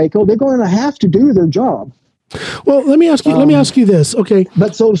did to Waco. They're going to have to do their job. Well, let me ask you this. Okay.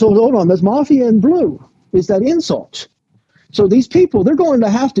 But so hold on. There's mafia in blue. Is that insult? So these people, they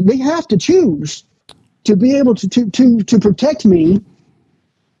have to choose to be able to protect me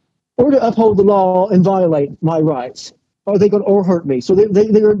or to uphold the law and violate my rights, or hurt me. So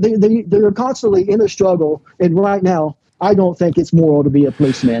they're constantly in a struggle. And right now, I don't think it's moral to be a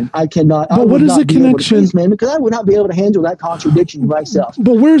policeman. I cannot. But what is the connection? Because I would not be able to handle that contradiction myself.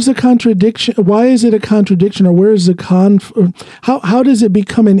 But where's the contradiction? Why is it a contradiction, or where is the How does it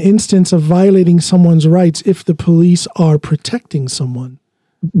become an instance of violating someone's rights if the police are protecting someone?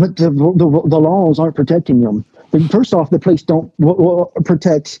 But the laws aren't protecting them. First off, the police don't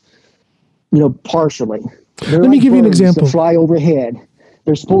protect, partially. Let me give you an example. That fly overhead.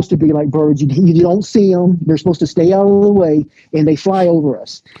 They're supposed to be like birds. You don't see them. They're supposed to stay out of the way, and they fly over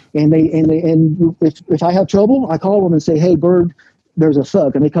us. And if I have trouble, I call them and say, "Hey, bird, there's a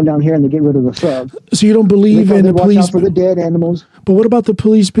thug," and they come down here and they get rid of the thug. So you don't believe in the police? Watch out for the dead animals. But what about the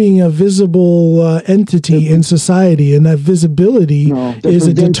police being a visible entity in society, and that visibility is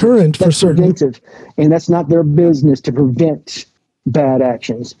a deterrent for certain? Preventive, and that's not their business to prevent bad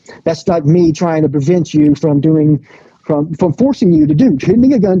actions. That's not me trying to prevent you from doing. From forcing you to do.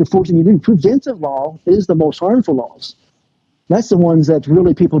 Shooting a gun to forcing you to do. Preventive law is the most harmful laws. That's the ones that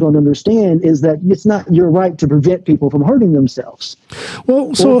really people don't understand, is that it's not your right to prevent people from hurting themselves.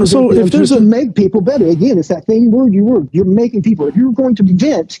 Well, so if there's to make people better, again, it's that same word you're making people. If you're going to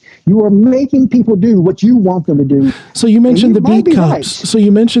prevent, you are making people do what you want them to do. So you mentioned the beat cops. Right, so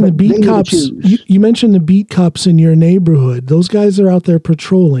you mentioned the beat cops. You mentioned the beat cops in your neighborhood. Those guys are out there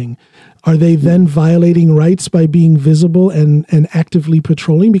patrolling. Are they then violating rights by being visible and actively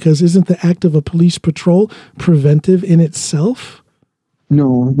patrolling? Because isn't the act of a police patrol preventive in itself?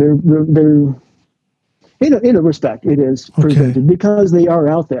 No, they're in a respect, it is preventive because they are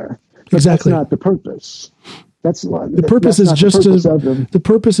out there. But exactly. That's not the purpose. The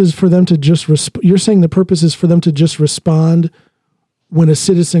purpose is for them to just you're saying the purpose is for them to just respond when a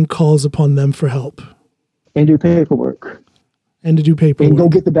citizen calls upon them for help and do paperwork. And to do paperwork. And go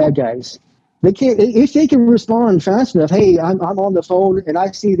get the bad guys. They can't, if they can respond fast enough. Hey, I'm on the phone and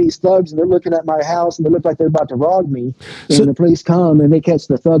I see these thugs and they're looking at my house and they look like they're about to rob me. And the police come and they catch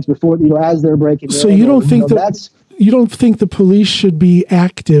the thugs before, as they're breaking. So you don't think you don't think the police should be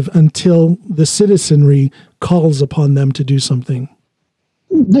active until the citizenry calls upon them to do something?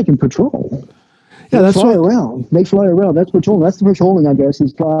 They can patrol. Yeah, that's fly around. They fly around. That's patrolling. That's the patrolling, I guess,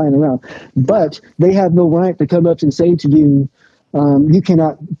 is flying around. But they have no right to come up and say to you, you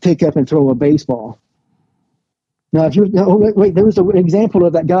cannot pick up and throw a baseball. Now, wait, there was an example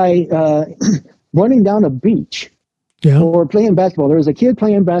of that guy running down a beach or playing basketball. There was a kid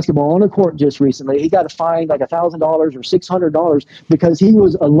playing basketball on a court just recently. He got fined like $1,000 or $600 because he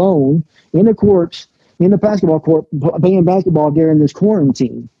was alone in a court, in the basketball court, playing basketball during this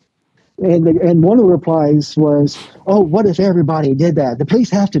quarantine. And one of the replies was, "Oh, what if everybody did that? The police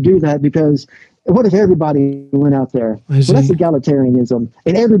have to do that because what if everybody went out there?" Well, that's egalitarianism.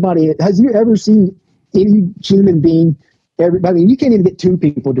 And everybody, has you ever seen any human being? Everybody, you can't even get two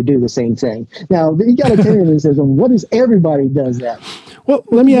people to do the same thing. Now, the egalitarianism, what is everybody does that? Well,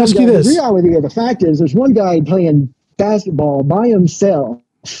 let me ask you this. The reality of the fact is, there's one guy playing basketball by himself,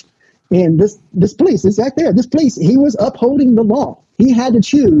 and this police is right there. This police, he was upholding the law. He had to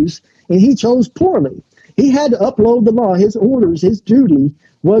choose. And he chose poorly. He had to uphold the law. His orders, his duty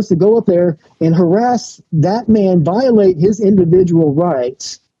was to go up there and harass that man, violate his individual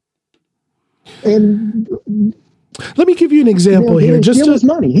rights. And let me give you an example here. Just steal his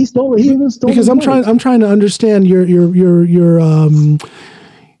money. He was stolen because I'm trying to understand your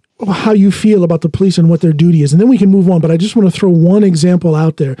how you feel about the police and what their duty is, and then we can move on. But I just want to throw one example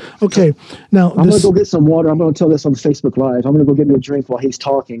out there. Okay, now I'm going to go get some water. I'm going to tell this on Facebook Live. I'm going to go get me a drink while he's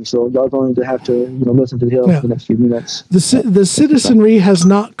talking. So y'all going to have to listen to him for the next few minutes. The citizenry has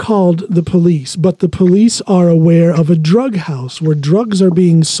not called the police, but the police are aware of a drug house where drugs are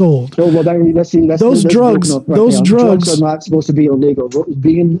being sold. So, well, those drugs are not supposed to be illegal.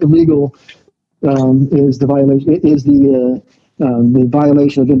 Being illegal is the violation. Is the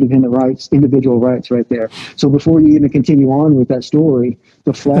violation of individual rights right there. So before you even continue on with that story,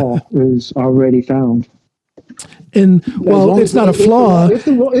 the flaw is already found. And well, it's not a flaw.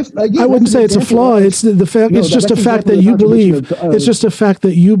 I wouldn't say it's a flaw. It's the fact. It's just a fact that you believe. It's just a fact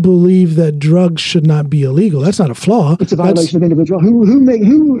that you believe that drugs should not be illegal. That's not a flaw. It's a violation of individual. Who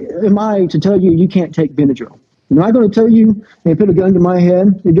am I to tell you can't take Benadryl? Am I going to tell you and put a gun to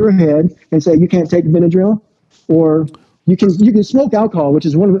in your head, and say you can't take Benadryl, or you can smoke alcohol, which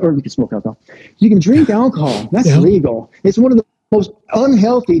is or you can smoke alcohol. You can drink alcohol. That's legal. It's one of the most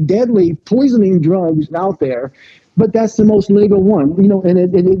unhealthy, deadly, poisoning drugs out there, but that's the most legal one. And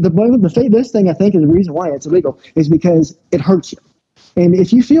the best thing I think is the reason why it's illegal is because it hurts you. And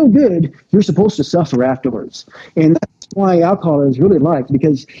if you feel good, you're supposed to suffer afterwards. And that's why alcohol is really liked,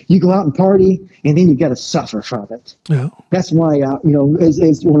 because you go out and party and then you got to suffer from it. Yeah. That's why,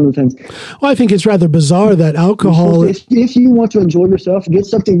 is one of the things. Well, I think it's rather bizarre that alcohol. If you want to enjoy yourself, get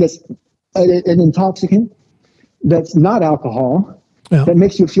something that's an intoxicant that's not alcohol, that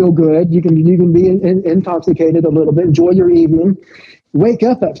makes you feel good. You can be intoxicated a little bit, enjoy your evening, wake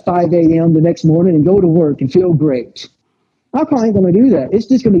up at 5 a.m. the next morning and go to work and feel great. Alcohol ain't going to do that. It's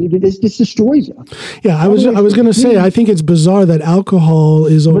just going to it just destroys you. Yeah, I was going to say, I think it's bizarre that alcohol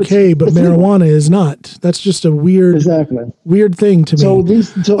is okay, but marijuana is not. That's just a weird thing to me.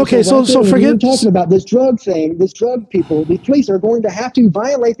 So forget talking about this drug thing. This drug people, the police are going to have to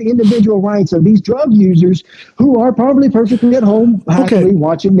violate the individual rights of these drug users who are probably perfectly at home, happily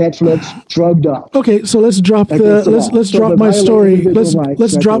watching Netflix, drugged up. Okay, so let's drop let's drop my story.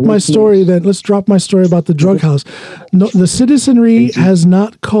 Let's drop my story then. Let's drop my story about the drug house. No, the citizenry has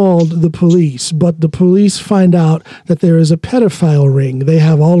not called the police, but the police find out that there is a pedophile ring. They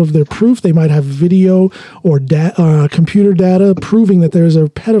have all of their proof. They might have video or computer data proving that there is a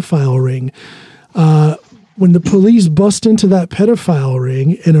pedophile ring. When the police bust into that pedophile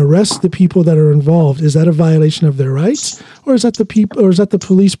ring and arrest the people that are involved, is that a violation of their rights, or is that the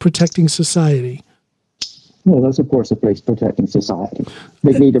police protecting society? Well, that's, of course, the police protecting society.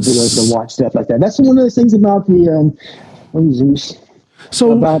 They need to be able to watch stuff like that. That's one of the things about the Zeus.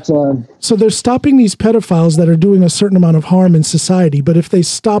 So they're stopping these pedophiles that are doing a certain amount of harm in society. But if they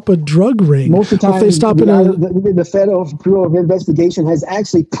stop a drug ring, most of the time, if they stop the Federal Bureau of Investigation has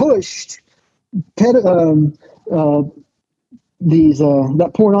actually pushed that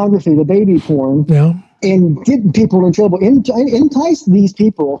pornography, the baby porn, and get people in trouble, entice these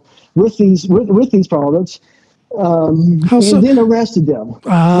people with these products. Then arrested them.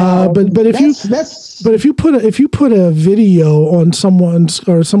 But if you put a video on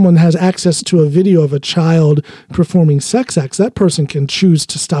someone has access to a video of a child performing sex acts, that person can choose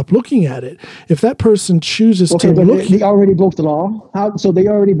to stop looking at it. If that person chooses to look, they already broke the law. So they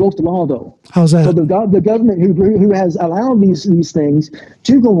already broke the law, though. How's that? So the government who has allowed these things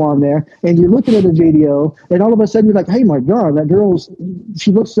to go on there, and you're looking at a video, and all of a sudden you're like, hey, my God,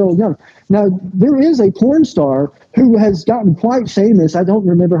 she looks so young. Now there is a porn star who has gotten quite famous. I don't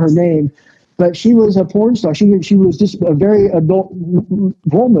remember her name, but she was a porn star. She was just a very adult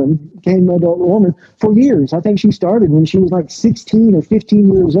woman for years. I think she started when she was like 16 or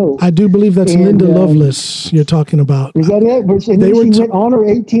 15 years old. I do believe that's Linda Lovelace you're talking about. Is that it? And then she went on her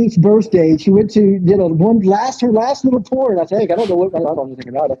 18th birthday. She went to her last little porn, I think. I don't know anything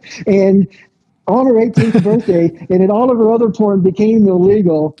about it. And on her 18th birthday, and then all of her other porn became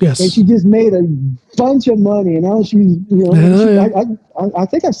illegal. Yes. And she just made a bunch of money. And now she's, I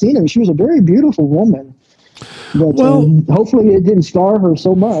think I've seen her. She was a very beautiful woman. But hopefully it didn't scar her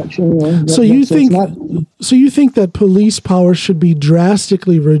so much. So you think that police power should be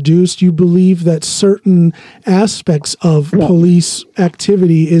drastically reduced? You believe that certain aspects of police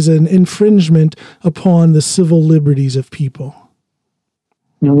activity is an infringement upon the civil liberties of people?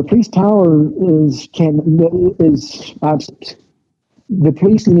 The police power is absent. The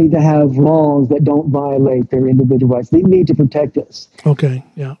police need to have laws that don't violate their individual rights. They need to protect us. Okay,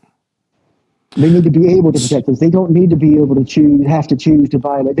 yeah. They need to be able to protect us. They don't need to be able to have to choose to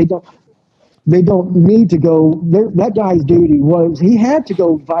violate. They don't need to go. That guy's duty was he had to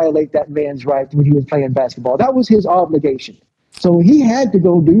go violate that man's right when he was playing basketball. That was his obligation. So he had to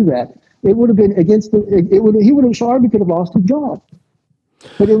go do that. It would have been against he would have Sharby could have lost his job.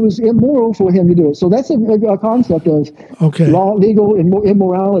 But it was immoral for him to do it. So that's a concept of law, legal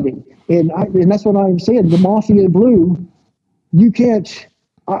immorality. And that's what I'm saying. The Mafia Blue, you can't.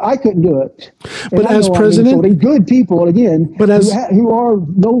 I couldn't do it. And but as president, good people again, but who are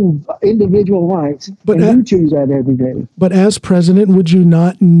no individual rights, but you choose that every day. But as president, would you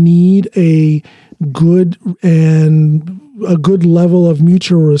not need a good level of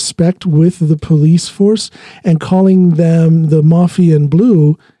mutual respect with the police force, and calling them the Mafia in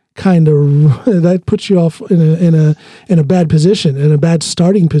Blue kind of that puts you off in a bad position, in a bad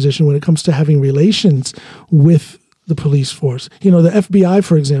starting position when it comes to having relations with the police force. The FBI,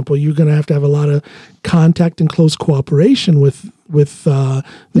 for example, you're going to have a lot of contact and close cooperation with the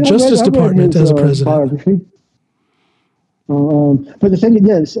Justice Department as a president. But the thing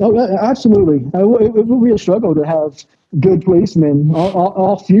is, absolutely, it would be a struggle to have good policemen.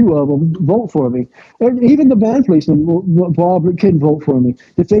 All few of them vote for me. And even the bad policemen, Bob, couldn't vote for me.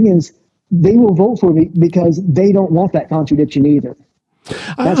 The thing is, they will vote for me because they don't want that contradiction either.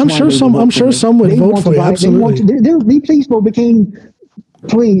 I'm sure some would vote for you. Absolutely. These people became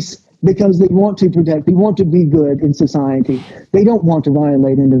police because they want to protect. They want to be good in society. They don't want to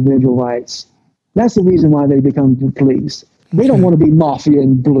violate individual rights. That's the reason why they become police. They don't want to be Mafia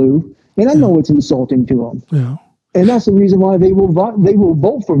in Blue, and I know it's insulting to them. Yeah. And that's the reason why they will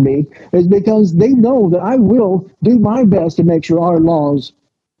vote for me, is because they know that I will do my best to make sure our laws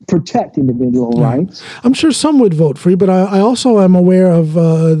protect individual rights. I'm sure some would vote for you, but I also am aware of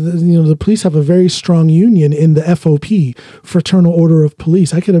the police have a very strong union in the FOP, Fraternal Order of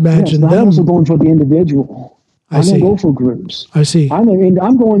Police. I could imagine them. I'm also going for the individual. I don't go for groups. I see. I'm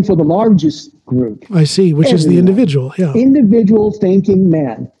going for the largest group. I see, which is the individual. Yeah. Individual thinking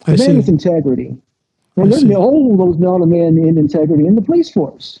man. A man with integrity. And there's all those men in integrity in the police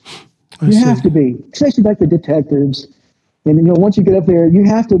force. You have to be, especially like the detectives. And once you get up there, you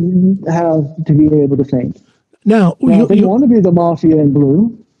have to be able to think. Now if they want to be the Mafia in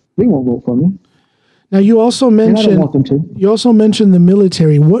Blue, they won't vote for me. Now you also mentioned I don't want them to. You also mentioned the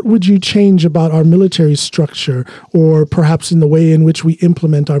military. What would you change about our military structure, or perhaps in the way in which we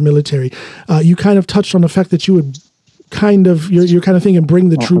implement our military? You kind of touched on the fact that you would you're kind of thinking, bring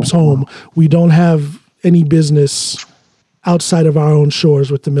the troops home. We don't have any business outside of our own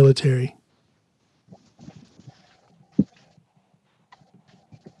shores with the military.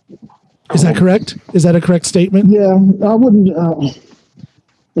 Is that correct? Is that a correct statement? Yeah, I wouldn't.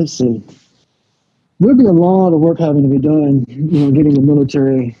 Let's see. There'd be a lot of work having to be done, getting the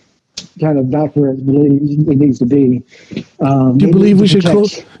military kind of back where it needs to be. Do you believe we should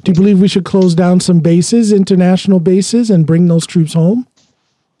close? Do you believe we should close down some bases, international bases, and bring those troops home?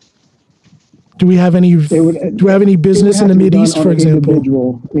 Do we have any? Do we have any business in the Mideast, for example?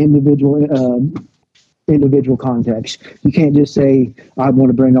 Individual context. You can't just say, I want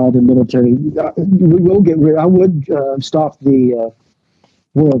to bring all the military. We will get rid. I would stop the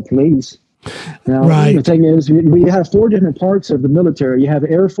world police. Now, the thing is, we have four different parts of the military. You have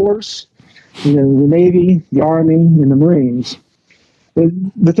the Air Force, the Navy, the Army, and the Marines.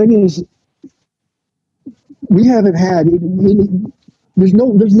 The thing is, we haven't had. There's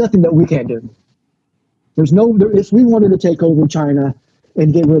nothing that we can't do. If we wanted to take over China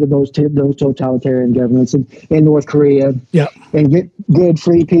and get rid of those totalitarian governments in North Korea, and get good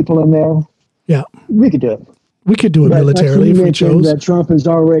free people in there, we could do it. We could do it militarily if we chose. That Trump is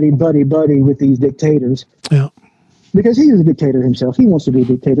already buddy with these dictators. Yeah. Because he is a dictator himself. He wants to be a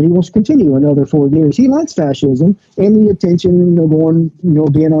dictator. He wants to continue another 4 years. He likes fascism and the attention,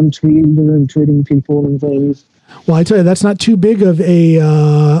 being on Twitter and tweeting people and things. Well, I tell you, that's not too big of a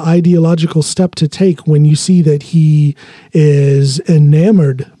ideological step to take when you see that he is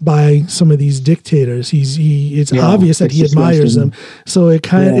enamored by some of these dictators. It's obvious that he admires them. So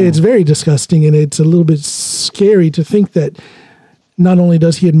it's very disgusting, and it's a little bit scary to think that not only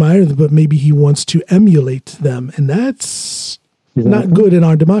does he admire them, but maybe he wants to emulate them, and that's not good in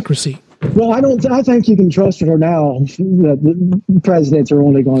our democracy. Well, I think you can trust her now that the presidents are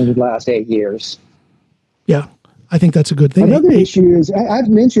only going to last 8 years. Yeah. I think that's a good thing. Another issue is I've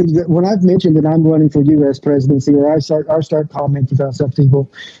mentioned that when I've mentioned that I'm running for U.S. presidency, or I start commenting about stuff, people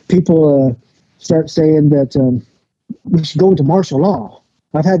start saying that we should go into martial law.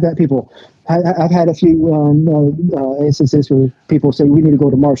 I've had that I've had a few instances where people say we need to go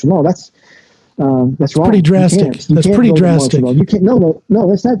to martial law. That's wrong. Pretty drastic. That's pretty drastic. You can't. No,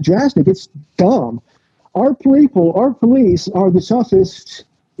 that's not drastic. It's dumb. Our police are the toughest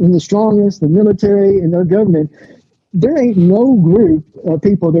and the strongest, the military and their government. There ain't no group of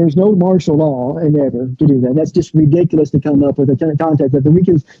people, there's no martial law ever to do that. That's just ridiculous to come up with a kind of concept that we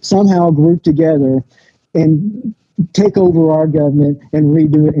can somehow group together and take over our government and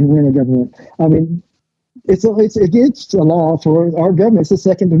redo it and win a government. I mean, it's against the law for our government. It's the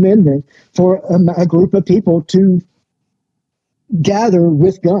Second Amendment for a group of people to gather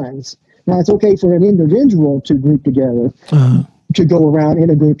with guns. Now, it's okay for an individual to group together, to go around in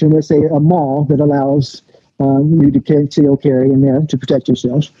a group to, let's say, a mall that allows you to carry in there to protect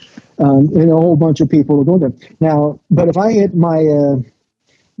yourselves, and a whole bunch of people are going there. Now, but if I hit my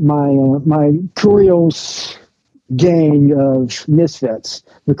Kurios gang of misfits,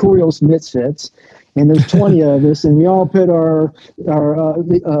 the Kurios misfits, and there's 20 of us, and we all put our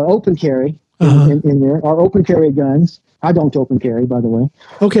open carry in there, our open carry guns. I don't open carry, by the way.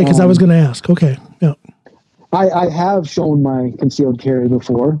 Okay, because I was going to ask. Okay, yeah. I have shown my concealed carry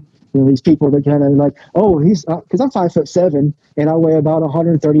before. These people that kind of like, oh, he's because I'm 5'7" and I weigh about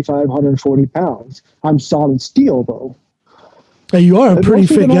 135, 140 pounds. I'm solid steel though. Hey, you are a pretty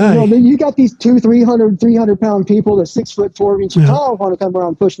fit guy. You got these 300 pound people that 6'4" tall want to come around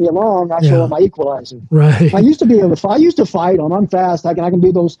and push me along. I show them my equalizer. Right. I used to be able to. I used to fight them. I'm fast. I can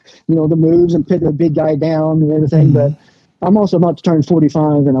do those, the moves and put the big guy down and everything. But I'm also about to turn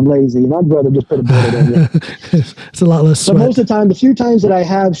 45 and I'm lazy, and I'd rather just put a bullet in it. It's a lot less sweat. But most of the time, the few times that I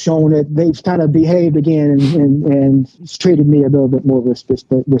have shown it, they've kind of behaved again and treated me a little bit more with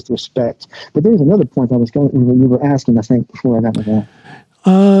respect. But there was another point you were asking, I think, before I got to that.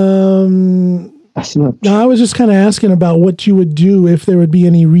 No, I was just kind of asking about what you would do if there would be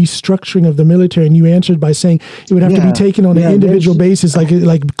any restructuring of the military, and you answered by saying it would have to be taken on an individual basis,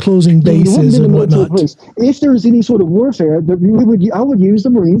 like closing bases and whatnot. If there was any sort of warfare, I would use the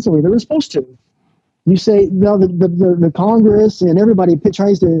Marines the way they were supposed to. You say now the Congress and everybody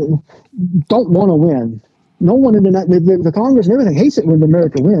don't want to win. No one in the Congress and everything hates it when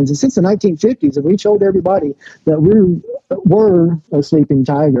America wins. And since the 1950s, and we showed everybody that we're a sleeping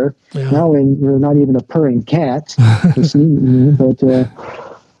tiger. Yeah. Now we're not even a purring cat. But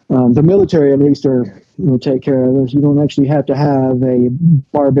the military, at least, will take care of us. You don't actually have to have a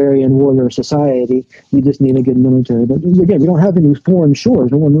barbarian warrior society. You just need a good military. But again, we don't have any foreign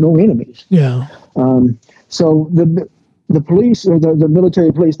shores. No enemies. Yeah. So the police or the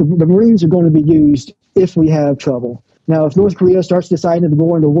military police, the Marines are going to be used if we have trouble. Now, if North Korea starts deciding to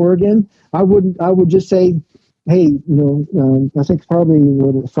go into war again, I would just say, hey, I think probably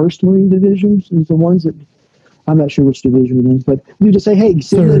the 1st Marine Division is the ones that, I'm not sure which division it is, but you just say, hey,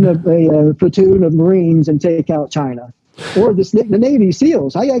 send in a platoon of Marines and take out China. Or the Navy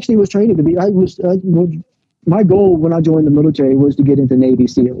SEALs. I actually was training to be, my goal when I joined the military was to get into Navy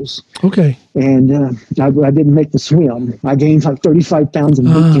SEALs. Okay. And I didn't make the swim. I gained like 35 pounds in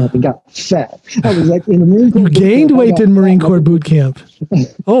boot camp and got fat. I was like in the Marine Corps. You gained weight in Marine Corps boot camp.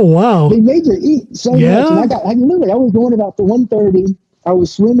 Oh, wow. They made you eat so much. And I was going about the 130. I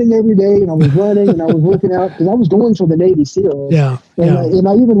was swimming every day, and I was running, and I was working out because I was going for the Navy SEALs. Yeah. And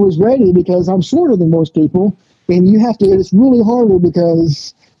I even was ready because I'm shorter than most people, and it's really harder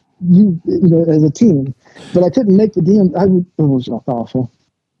because you as a team. But I couldn't make the team. It was awful.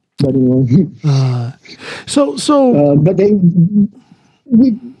 But anyway. But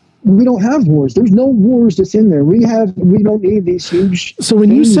we don't have wars. There's no wars that's in there. We don't need these huge. So when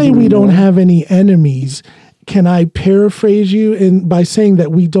you say we don't have any enemies, can I paraphrase you by saying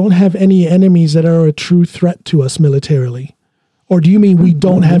that we don't have any enemies that are a true threat to us militarily? Or do you mean we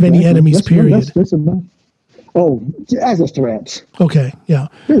don't have any enemies, period? As a threat. Okay, yeah.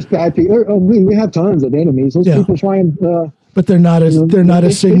 There's bad people. We have tons of enemies. Those people try and... but they're not as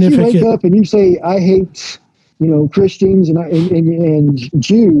significant. If you wake up and you say, I hate, Christians and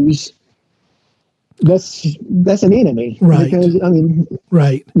Jews, that's an enemy. Right. Because,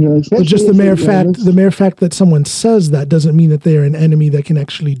 right. But just the mere fact that someone says that doesn't mean that they're an enemy that can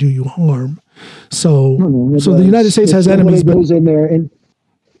actually do you harm. So the United States has enemies, but... goes in there and...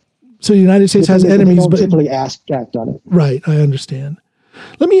 So the United States has enemies, but typically act on it. Right, I understand.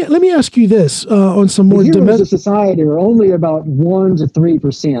 Let me ask you this on some more. The heroes of society are only about 1% to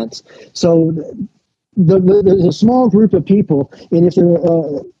 3%. So there's a small group of people, and if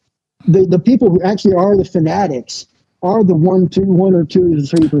they're the people who actually are the fanatics are the 1 or 2 to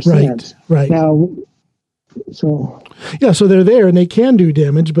 3%. Right. Now, so they're there and they can do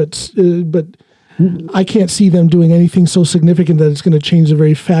damage, but I can't see them doing anything so significant that it's going to change the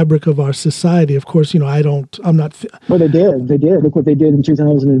very fabric of our society. Of course, I'm not. Well, they did. Look what they did in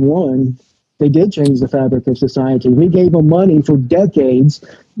 2001. They did change the fabric of society. We gave them money for decades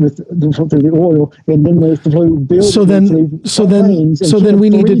through the oil, and then they flew buildings. So then we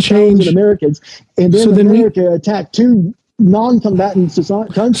need to change Americans, and then America attacked 2 non-combatant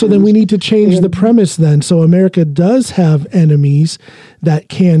countries. So then we need to change the premise then. So America does have enemies that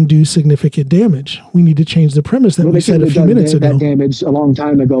can do significant damage. We need to change the premise that we said a few minutes ago. That damage a long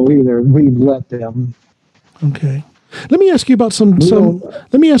time ago either. We've let them. Okay. Let me ask you about some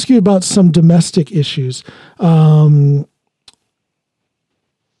domestic issues.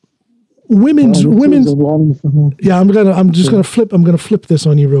 Women's yeah, I'm just gonna flip this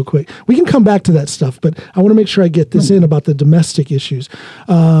on you real quick. We can come back to that stuff, but I want to make sure I get this in about the domestic issues.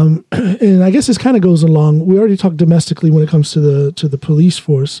 And I guess this kind of goes along. We already talked domestically when it comes to the police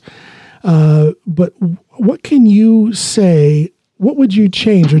force. But what can you say? What would you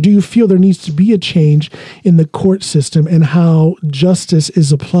change, or do you feel there needs to be a change in the court system and how justice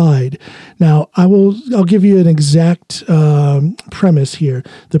is applied? Now, I'll give you an exact premise here.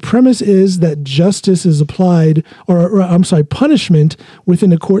 The premise is that justice is applied, or punishment within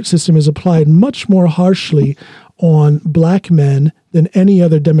the court system is applied much more harshly on black men than any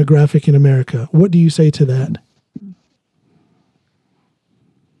other demographic in America. What do you say to that?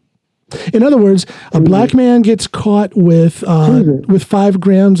 In other words, a black man gets caught with 5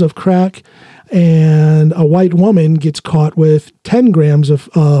 grams of crack, and a white woman gets caught with 10 grams of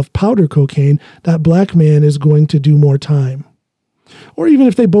powder cocaine. That black man is going to do more time. Or even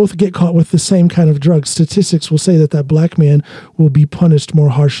if they both get caught with the same kind of drug, statistics will say that black man will be punished more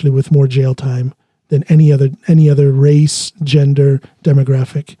harshly with more jail time than any other race, gender,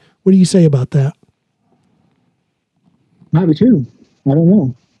 demographic. What do you say about that? Might be true. I don't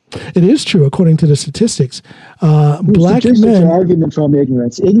know. It is true, according to the statistics. Black statistics men are argument from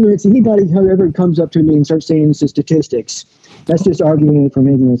ignorance. Ignorance. Anybody who ever comes up to me and starts saying it's the statistics, that's just argument from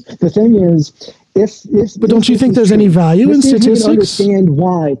ignorance. The thing is, but don't you think there's any value in statistics? You can understand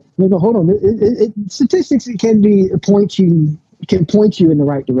why. No, hold on. Statistics can point you in the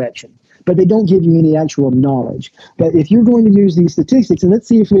right direction, but they don't give you any actual knowledge. But if you're going to use these statistics, and let's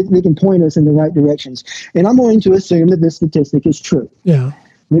see if they can point us in the right directions. And I'm going to assume that this statistic is true. Yeah.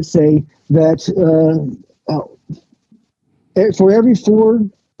 Let's say that for every 4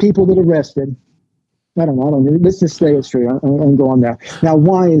 people that are arrested, I don't know. Let's just say it's true and go on there. Now,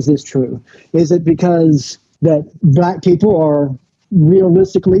 why is this true? Is it because that black people are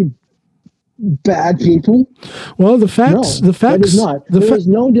realistically bad people? Well, the facts. That is not. There is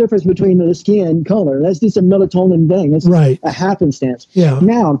no difference between the skin color. That's just a melatonin thing. It's right. A happenstance. Yeah.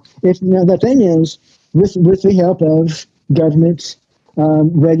 Now, the thing is, with the help of governments,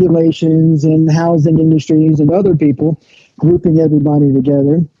 regulations and housing industries and other people grouping everybody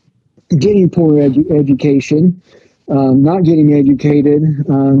together, getting poor education, not getting educated,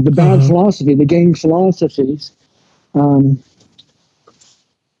 the bad philosophy, the gang philosophies, the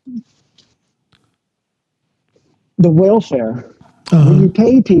welfare. When you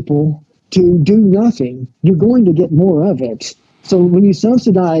pay people to do nothing, you're going to get more of it. So when you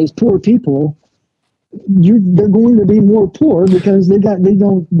subsidize poor people, they're going to be more poor because they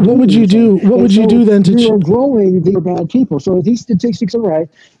don't. What would you do? What would you do then to? You're growing the bad people. So if these statistics are right,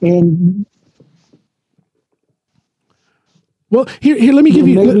 and well, here, let me give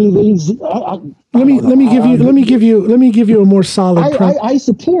you. Let me give you a more solid. I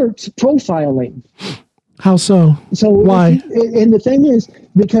support profiling. How so? So why? And the thing is,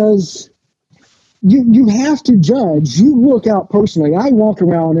 because you have to judge. You look out personally. I'm walking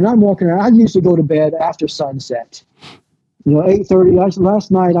around. I used to go to bed after sunset. 8:30.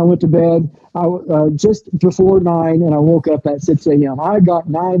 Last night I went to bed just before 9, and I woke up at 6 a.m. I got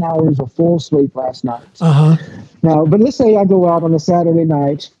 9 hours of full sleep last night. Now, but let's say I go out on a Saturday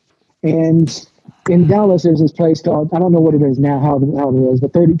night, and in Dallas there's this place called, I don't know what it is now, how it is,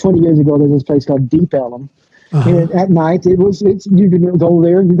 but 20 years ago there's this place called Deep Ellum. And at night you can go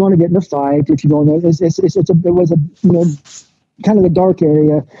there. You're going to get in a fight if you go in there. It was a kind of a dark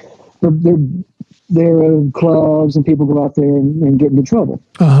area. There are clubs and people go out there and get into trouble.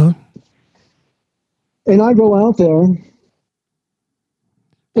 And I go out there,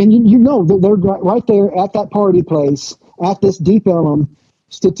 and they're right there at that party place at this Deep Ellum.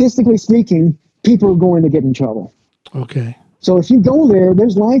 Statistically speaking, people are going to get in trouble. Okay. So if you go there,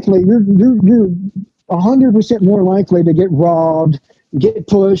 there's likely you're 100% more likely to get robbed, get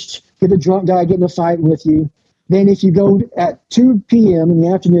pushed, get a drunk guy get in a fight with you, than if you go at 2 p.m. in the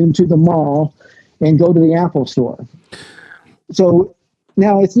afternoon to the mall and go to the Apple store. So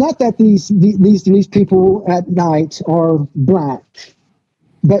now it's not that these people at night are black,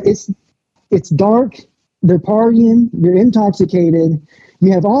 but it's dark. They're partying. They're intoxicated.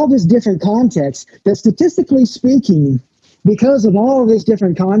 You have all this different context that, statistically speaking, because of all of this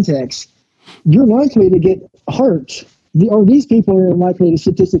different context, you're likely to get hurt, or these people are likely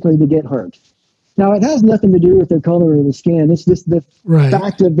statistically to get hurt. Now, it has nothing to do with their color of the skin. It's just the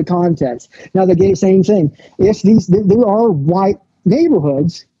fact of the context. Now, the same thing. If there are white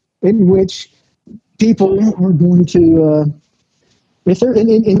neighborhoods in which people are going to, if they're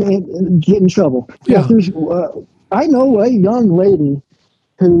get in trouble. Yeah. I know a young lady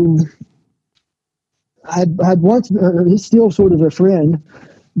who had once, he's still sort of a friend,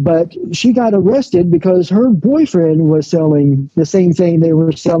 but she got arrested because her boyfriend was selling the same thing they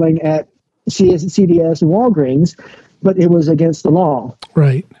were selling at CVS and Walgreens, but it was against the law.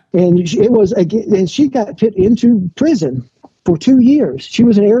 Right. And she got put into prison for 2 years. She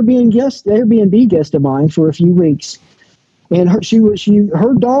was an Airbnb guest of mine for a few weeks. And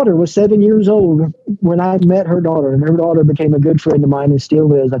her daughter was 7 years old when I met her daughter, and her daughter became a good friend of mine and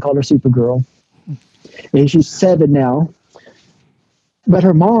still is. I call her Supergirl. And she's 7 now. But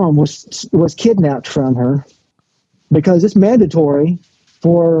her mom was kidnapped from her because it's mandatory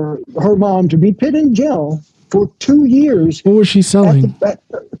for her mom to be put in jail for 2 years. What was she selling?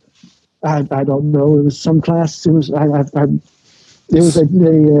 I don't know. It was some class. It was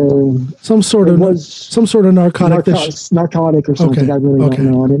some sort of narcotic. Narcotic or something. Okay. I really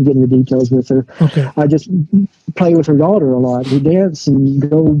don't know. I didn't get into details with her. Okay. I just play with her daughter a lot. We dance and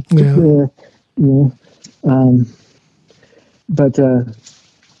go. But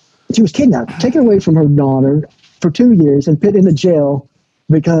she was kidnapped, taken away from her daughter for 2 years, and put in the jail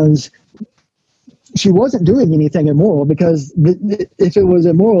because she wasn't doing anything immoral. Because if it was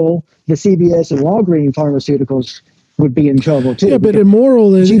immoral, the CVS and Walgreens pharmaceuticals would be in trouble too. Yeah, but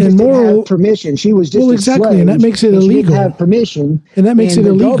immoral is didn't have permission. She was just exactly, and that makes it illegal. She didn't have permission, and that makes it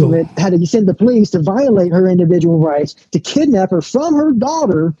illegal. The government had to send the police to violate her individual rights, to kidnap her from her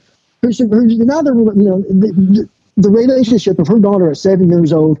daughter, who's another. The relationship of her daughter at 7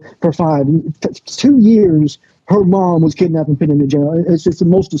 years old for 2 years. Her mom was kidnapped and put into jail. It's just the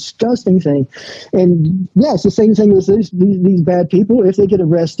most disgusting thing. And it's the same thing as these bad people. If they get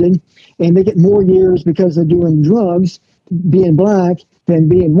arrested and they get more years because they're doing drugs, being black than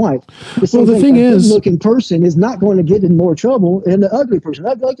being white. The thing is, a good-looking person is not going to get in more trouble than the ugly person.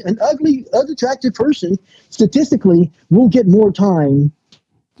 An ugly, unattractive person statistically will get more time.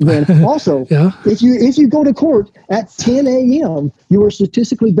 Then also, if you go to court at 10 a.m., you are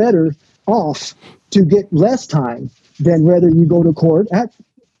statistically better off to get less time than whether you go to court at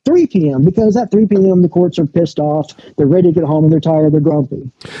 3 p.m. because at 3 p.m. the courts are pissed off, they're ready to get home, and they're tired, they're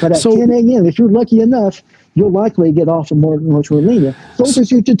grumpy. But at 10 a.m., if you're lucky enough, you'll likely get off more lenient. Those are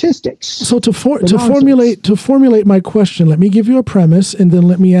your statistics. So to formulate my question, let me give you a premise, and then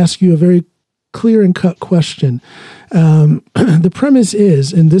let me ask you a very clear and cut question. The premise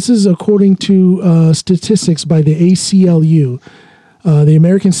is, and this is according to statistics by the ACLU, the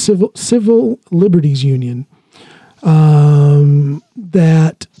American Civil Liberties Union,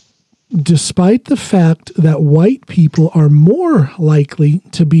 that despite the fact that white people are more likely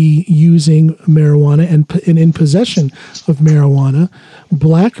to be using marijuana and in possession of marijuana,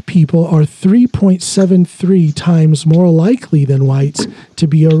 black people are 3.73 times more likely than whites to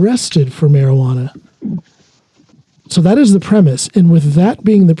be arrested for marijuana. So that is the premise. And with that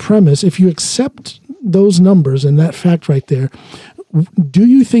being the premise, if you accept those numbers and that fact right there, do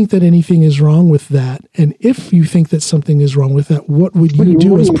you think that anything is wrong with that? And if you think that something is wrong with that, what would you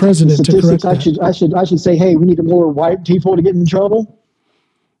do as president to correct that? I should say, hey, we need more white people to get in trouble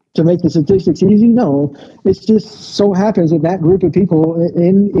to make the statistics easy. No, it just so happens that group of people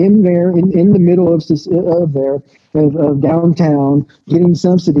in the middle of downtown getting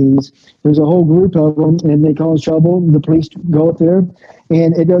subsidies. There's a whole group of them, and they cause trouble. The police go up there,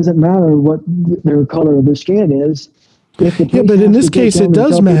 and it doesn't matter what their color of their skin is. But in this case, it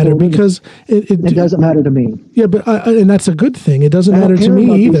does matter because it doesn't matter to me. Yeah, but and that's a good thing. It doesn't matter to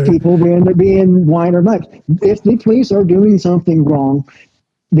me either. These people being white or black. If the police are doing something wrong,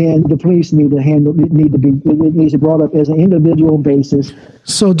 then the police need to be brought up as an individual basis.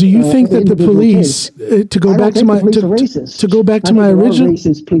 So, do you think that the police to go back to my original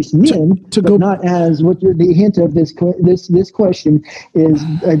racist policemen, but not as what the hint of this question is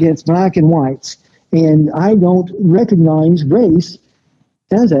against black and whites. And I don't recognize race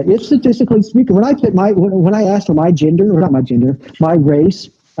as that. If statistically speaking, when I asked for my gender, or not my gender, my race,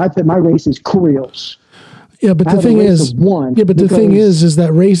 I put my race as Kurios. Yeah, but the thing is,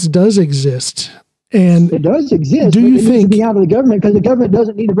 that race does exist. And it does exist. Do you think needs to be out of the government, because the government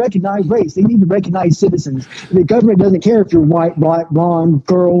doesn't need to recognize race. They need to recognize citizens. The government doesn't care if you're white, black, blonde,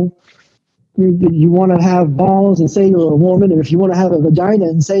 girl. You want to have balls and say you're a woman, or if you want to have a vagina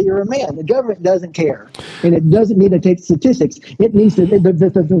and say you're a man. The government doesn't care, and it doesn't need to take statistics. It needs to.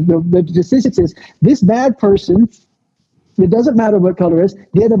 The statistics is this bad person it doesn't matter what color is,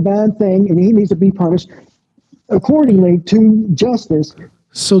 did a bad thing, and he needs to be punished accordingly to justice.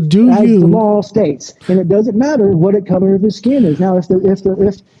 So as the law states, and it doesn't matter what color of his skin is. Now,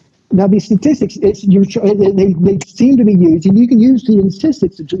 now these statistics, they seem to be used, and you can use the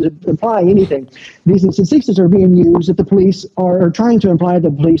statistics to imply anything. These statistics are being used that the police are trying to imply that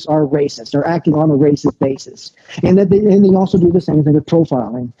the police are racist, or acting on a racist basis, and that they also do the same thing with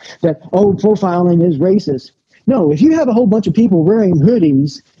profiling. That profiling is racist. No, if you have a whole bunch of people wearing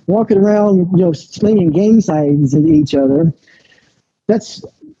hoodies, walking around, slinging gang signs at each other, that's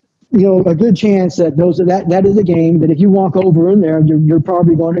a good chance that that is a game that if you walk over in there, you're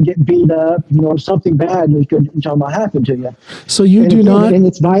probably going to get beat up. Something bad could happen to you. So you do not, and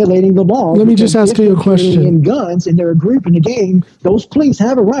it's violating the law. Let me just ask you a question. In guns and they're a group in the game, those police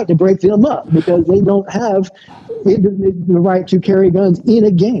have a right to break them up because they don't have the right to carry guns in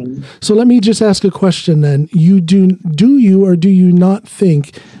a game. So let me just ask a question then. Do you or do you not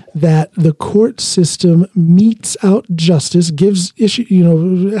think that the court system metes out justice, gives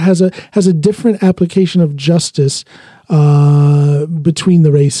has a different application of justice between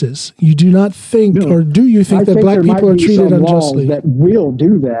the races? You do not think, or do you think that black people are treated unjustly? That will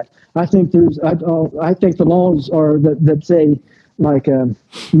do that. I think I think the laws are that say like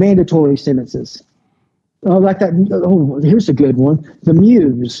mandatory sentences. Like that. Oh, here's a good one. The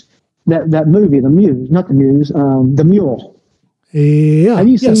Muse, that movie, The Muse, not The Muse, The Mule. Yeah. Have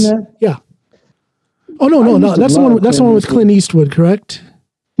you seen that? Yeah. Oh no. That's the one. That's the one with Clint Eastwood, correct?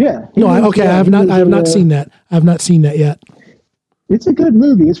 Yeah. No. I have not seen that. I have not seen that yet. It's a good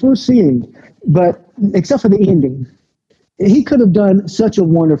movie. It's worth seeing, but except for the ending, he could have done such a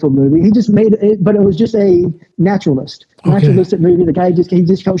wonderful movie. He just made it, but it was just a naturalistic movie. The guy just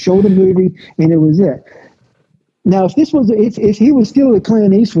showed a movie, and it was it. Now, if he was still a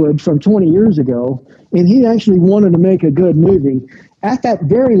Clint Eastwood from 20 years ago, and he actually wanted to make a good movie, at that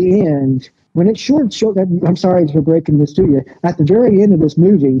very end, when it showed, I'm sorry for breaking this to you, at the very end of this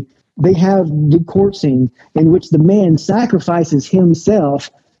movie, they have the court scene in which the man sacrifices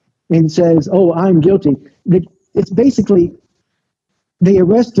himself and says, "Oh, I'm guilty." It's basically, they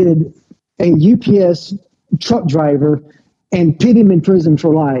arrested a UPS truck driver and put him in prison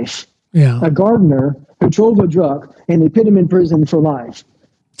for life. Yeah. A gardener who drove a truck, and they put him in prison for life.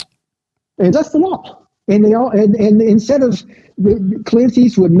 And that's the law. And instead of Clint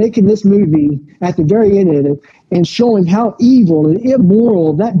Eastwood making this movie at the very end of it and showing how evil and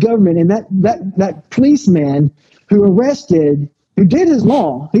immoral that government and that policeman who did his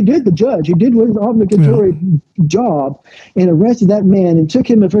law, he did the judge, he did his obligatory job, and arrested that man and took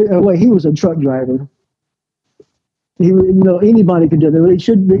him away. He was a truck driver. Anybody could do that. It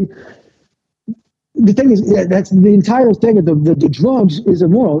should be. The thing is, that's the entire thing of the drugs is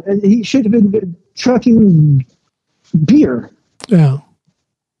immoral. He should have been trucking beer. Yeah.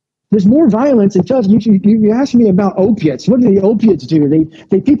 There's more violence in drugs. You asked me about opiates. What do the opiates do?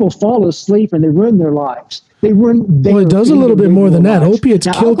 They people fall asleep and they ruin their lives. Well, it does a little bit more than that. Opiates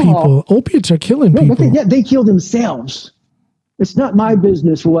kill people. Opiates are killing people. They kill themselves. It's not my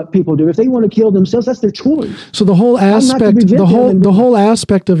business for what people do. If they want to kill themselves, that's their choice. So the whole aspect, the whole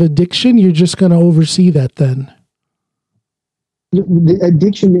aspect of addiction, you're just going to oversee that then. The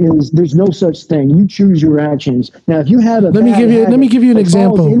addiction is, there's no such thing. You choose your actions. Now, if you have let me give you an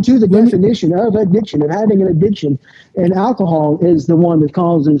example. Into the definition of addiction and having an addiction, and alcohol is the one that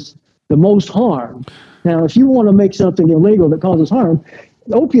causes the most harm. Now, if you want to make something illegal that causes harm,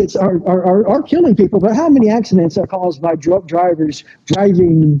 opiates are killing people, but how many accidents are caused by drunk drivers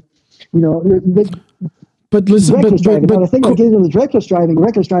driving? But listen, reckless driving. Now, the thing that gives them is reckless driving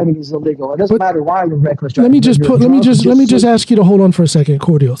is illegal. It doesn't matter why you're reckless driving. Let me just ask you to hold on for a second,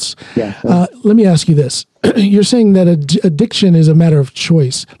 Kurios. Yeah. Let me ask you this. You're saying that addiction is a matter of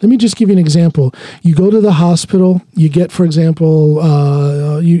choice. Let me just give you an example. You go to the hospital, you get, for example,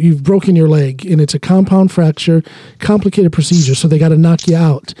 you've broken your leg, and it's a compound fracture, complicated procedure, so they got to knock you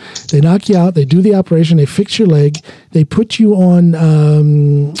out. They knock you out, they do the operation, they fix your leg, they put you on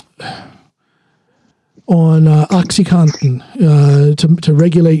OxyContin to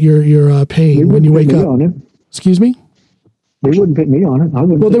regulate your pain when you wake up. Excuse me? They wouldn't put me on it.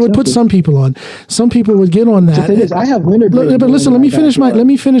 Well, they would put some people on. Some people would get on that. I have wintergreen. But listen, let me finish what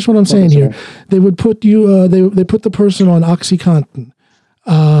I'm saying here. They would put you. They put the person on OxyContin.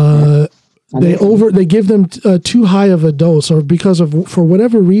 They give them too high of a dose, or for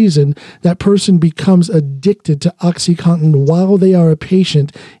whatever reason, that person becomes addicted to OxyContin while they are a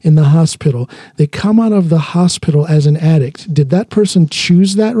patient in the hospital. They come out of the hospital as an addict. Did that person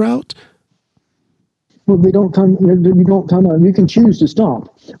choose that route? Well, you don't come out. You can choose to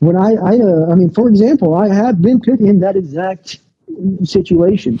stop. when I mean, for example, I have been put in that exact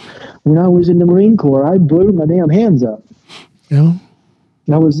situation. When I was in the Marine Corps, I blew my damn hands up. Yeah.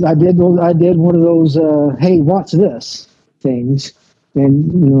 I did one of those, hey, what's this things,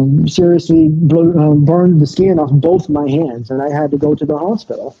 and seriously burned the skin off both my hands, and I had to go to the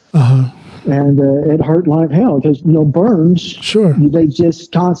hospital. And it hurt like hell because burns. Sure. They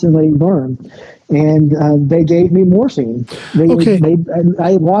just constantly burn, and they gave me morphine.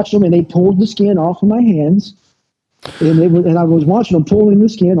 I watched them, and they pulled the skin off of my hands, and I was watching them pulling the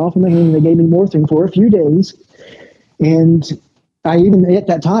skin off of my hand. And they gave me morphine for a few days, and I even at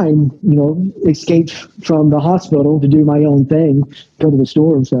that time, escaped from the hospital to do my own thing, go to the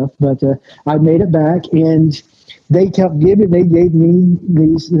store and stuff. But I made it back, and they gave me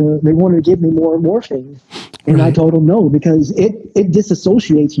these, they wanted to give me more morphine. And right. I told them no, because it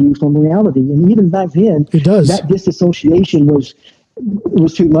disassociates you from reality. And even back then, it does. That disassociation was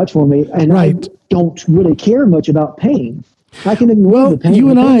too much for me. And right. I don't really care much about pain. I can ignore the pain. You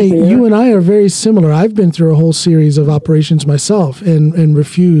and I are very similar. I've been through a whole series of operations myself and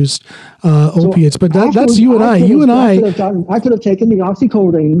refused opiates. But that's you and I. I could have taken the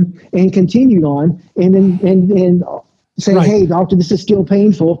oxycodone and continued on, and say, right. Hey, doctor, this is still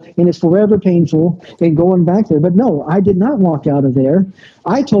painful, and it's forever painful, and going back there. But no, I did not walk out of there.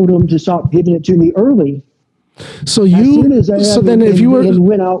 I told him to stop giving it to me early. So if you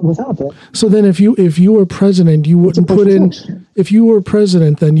went out without that. So then if you were president, you wouldn't put in. If you were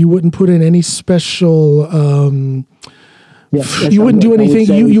president, then you wouldn't put in any special. You wouldn't do anything.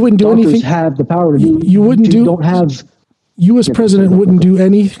 You wouldn't do anything. Have the power to do. You wouldn't do. Don't have. You as president wouldn't do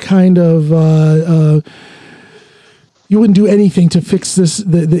any kind of. You wouldn't do anything to fix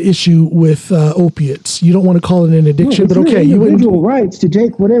the issue with opiates. You don't want to call it an addiction, but okay. You wouldn't do rights to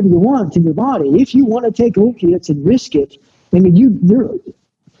take whatever you want to your body. If you want to take opiates and risk it, I mean,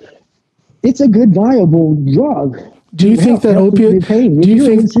 it's a good viable drug. Do you think that opiate? Do you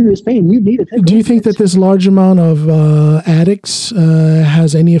think in serious pain? You need to. Do you think that this large amount of addicts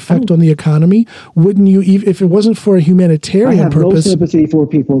has any effect on the economy? Wouldn't you, if it wasn't for a humanitarian purpose? I have no sympathy for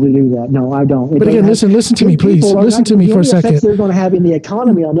people to do that. No, I don't. But again, listen to me, please. Listen to me for a second. They're going to have in the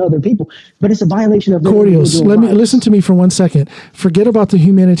economy on other people, but it's a violation of. Kurios, listen to me for 1 second. Forget about the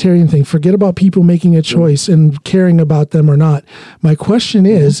humanitarian thing. Forget about people making a choice and caring about them or not. My question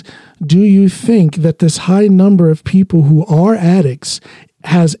is. Do you think that this high number of people who are addicts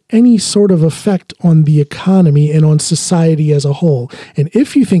has any sort of effect on the economy and on society as a whole? And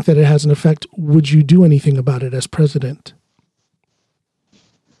if you think that it has an effect, would you do anything about it as president?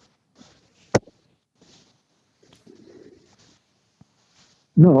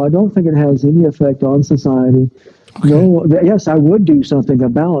 No, I don't think it has any effect on society. Okay. No, yes, I would do something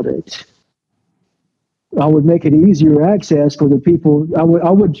about it. I would make it easier access for the people. I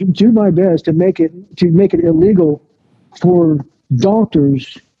would do my best to make it illegal for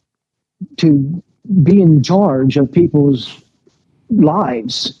doctors to be in charge of people's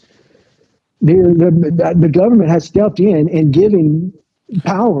lives. The government has stepped in and giving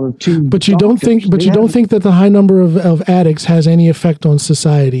power to. But you don't think that the high number of addicts has any effect on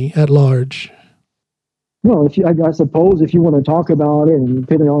society at large? Well, I suppose if you want to talk about it and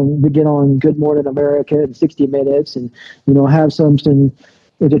get on Good Morning America and 60 Minutes and have something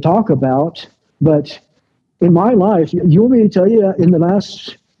to talk about, but in my life, you want me to tell you in the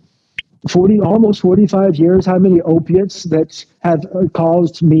last almost 45 years how many opiates that have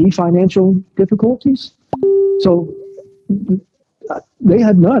caused me financial difficulties? So they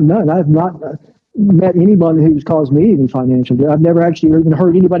have none. I have not met anyone who's caused me any financial damage. I've never actually even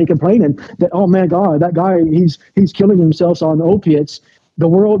heard anybody complaining that, oh my God, that guy, he's killing himself on opiates. The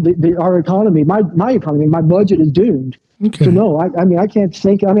world, our economy, my economy, my budget is doomed. Okay. So no, I mean, I can't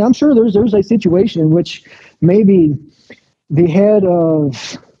think. I mean, I'm sure there's a situation in which maybe the head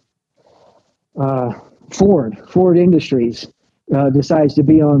of Ford Industries decides to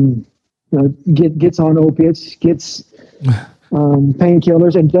be on, gets on opiates, gets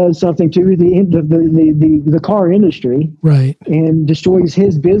painkillers, and does something to the car industry, right, and destroys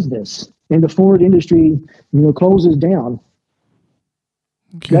his business, and the Ford industry, closes down.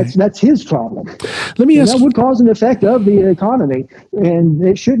 Okay. That's his problem. Let me ask. That would cause an effect of the economy, and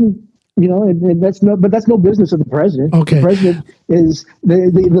it shouldn't. And that's no business of the president. Okay. The president is the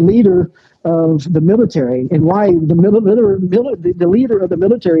leader of the military, and why the leader of the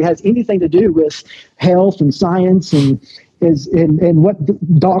military has anything to do with health and science and what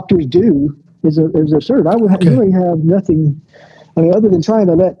doctors do is absurd. I would really have nothing. I mean, other than trying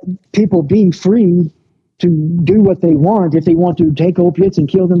to let people be free to do what they want. If they want to take opiates and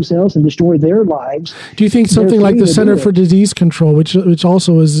kill themselves and destroy their lives, do you think something like the Center for Disease Control, which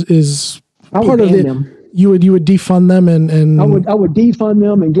also is part of it, you would defund them and I would defund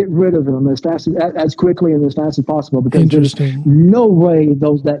them and get rid of them as quickly and as fast as possible, because there's no way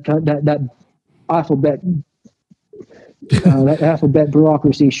that alphabet that alphabet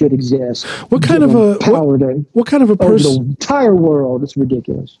bureaucracy should exist. What kind of a person? The entire world. It's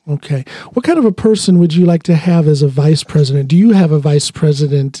ridiculous. Okay. What kind of a person would you like to have as a vice president? Do you have a vice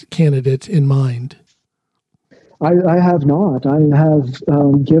president candidate in mind? I have not. I have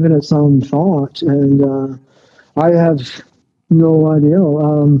given it some thought, and I have no idea.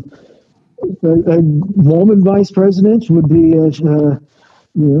 A woman vice president would be,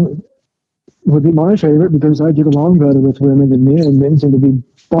 would be my favorite, because I get along better with women than men, and men tend to be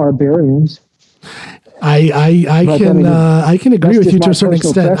barbarians. I can agree with you to a certain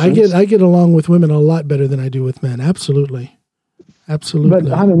extent. I get along with women a lot better than I do with men. Absolutely. But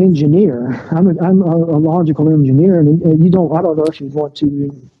I'm an engineer. I'm a logical engineer, and I don't know if you'd want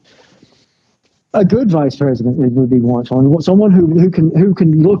to. A good vice president would be someone who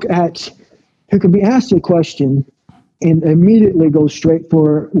can look at, who can be asked a question and immediately go straight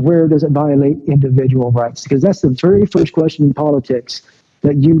for where does it violate individual rights, because that's the very first question in politics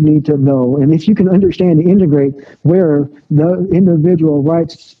that you need to know. And if you can understand and integrate where the individual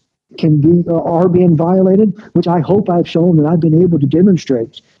rights are being violated, which I hope I've shown that I've been able to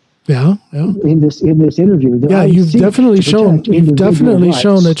demonstrate. Yeah. In this interview. You've definitely shown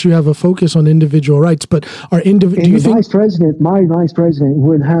that you have a focus on individual rights. But my vice president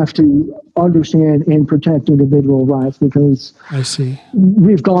would have to understand and protect individual rights, because I see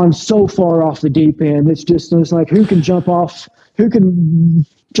we've gone so far off the deep end. It's like who can jump off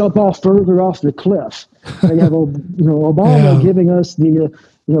further off the cliff. You have Obama giving us the.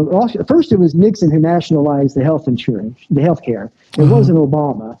 First it was Nixon who nationalized the health insurance, the health care. It wasn't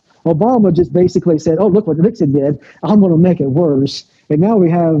Obama. Obama just basically said, "Oh, look what Nixon did. I'm going to make it worse." And now we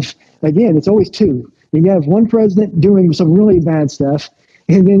have, again, it's always two. You have one president doing some really bad stuff,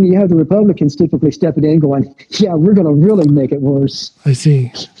 and then you have the Republicans typically stepping in, going, "Yeah, we're going to really make it worse." I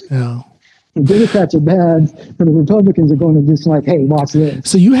see. Yeah. The Democrats are bad, but the Republicans are going to just like, "Hey, watch this."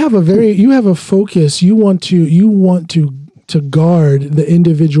 So you have a focus. You want to guard the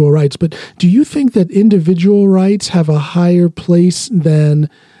individual rights, but do you think that individual rights have a higher place than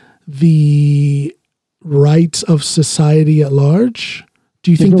the rights of society at large?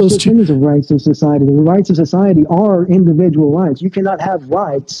 Do you think those two things are rights of society? The rights of society are individual rights. You cannot have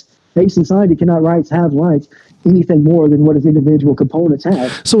rights. A society cannot have rights anything more than what its individual components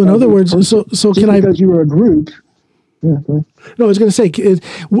have. So in other words, because you were a group. Yeah, go ahead. No, I was going to say,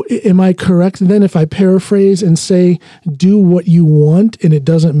 am I correct then if I paraphrase and say, do what you want and it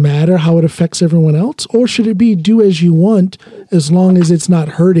doesn't matter how it affects everyone else? Or should it be do as you want as long as it's not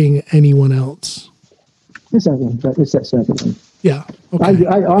hurting anyone else? It's that second one. Yeah. Okay.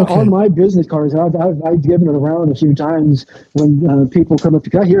 On my business cards, I've given it around a few times when people come up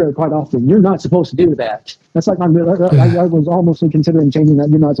to me. I hear it quite often. You're not supposed to do that. That's like I was almost considering changing that.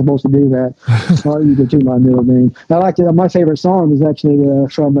 You're not supposed to do that. You can do my middle name. I like to. My favorite song is actually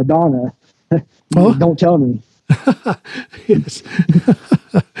from Madonna. Oh? Don't tell me. Yes.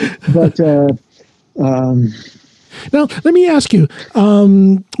 But. Now, let me ask you,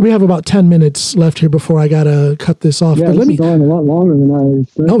 we have about 10 minutes left here before I got to cut this off. Yeah, but this is going a lot longer than I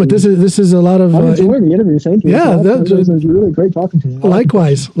expected. No, but this is a lot of... I'm enjoying the interview. Thank you. Yeah. It was really great talking to you.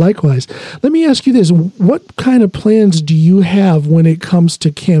 Likewise. Let me ask you this. What kind of plans do you have when it comes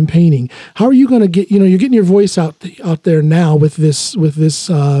to campaigning? How are you going to get, you're getting your voice out there now with this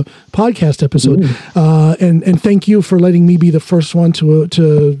podcast episode. And thank you for letting me be the first one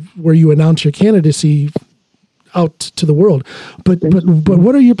to where you announce your candidacy out to the world. But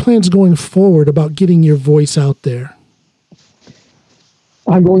what are your plans going forward about getting your voice out there?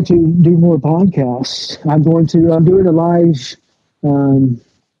 I'm going to do more podcasts. I'm doing a live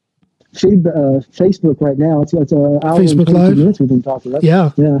Facebook right now. It's an hour Facebook and 20 Live? minutes we've been talking about.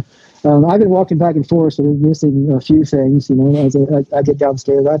 Yeah. I've been walking back and forth, so we're missing a few things. As I get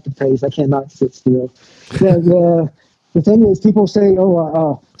downstairs, I have to pace. I cannot sit still. The thing is, people say,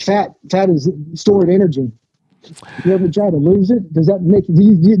 fat is stored energy. You ever try to lose it? Does it really give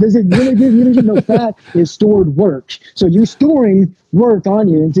you energy? No, fat is stored work. So you're storing work on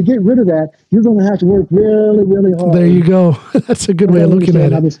you, and to get rid of that, you're going to have to work really, really hard. There you go. That's a good way of looking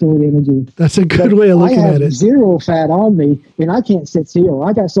at it. Stored energy. That's a good way of looking at it. I have zero fat on me, and I can't sit still.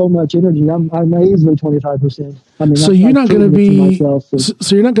 I got so much energy. I'm easily 25%. So you're not going to be.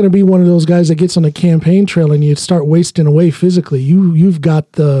 So you're not going to be one of those guys that gets on a campaign trail and you start wasting away physically. You've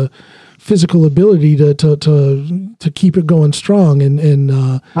got the physical ability to keep it going strong. And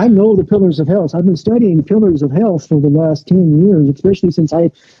I know the pillars of health. I've been studying pillars of health for the last 10 years, especially since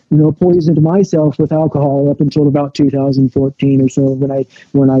I, poisoned myself with alcohol up until about 2014 or so when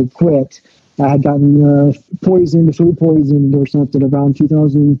I quit. I had gotten food poisoned or something around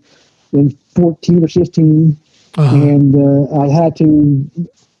 2014 or 15. And I had to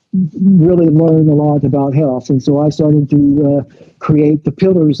really learn a lot about health. And so I started to create the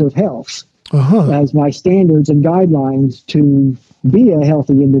pillars of health as my standards and guidelines to be a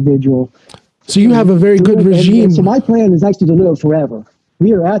healthy individual. So you have a very good regime. And so my plan is actually to live forever.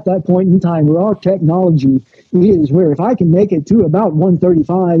 We are at that point in time where our technology is where if I can make it to about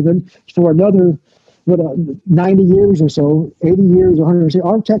 135 and for another 90 years or so, 80 years, 100 years,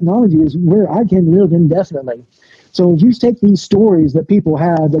 our technology is where I can live indefinitely. So if you take these stories that people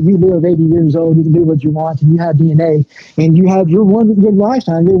have, that you live 80 years old, you can do what you want, and you have DNA, and you have your one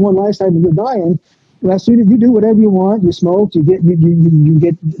lifetime, and you're dying. Well, as soon as you do whatever you want, you smoke, you get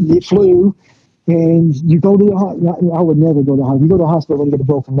the flu, and you go to the hospital. I would never go to the hospital. You go to the hospital when you get a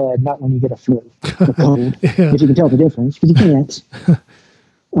broken leg, not when you get a flu or cold. If you can tell the difference, because you can't.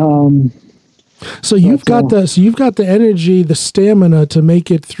 So you've got the energy, the stamina to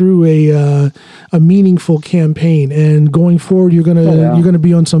make it through a meaningful campaign. And going forward, you're gonna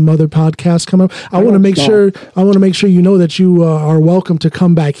be on some other podcasts coming up. I want to make sure you know that you are welcome to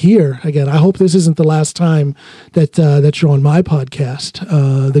come back here again. I hope this isn't the last time that you're on my podcast,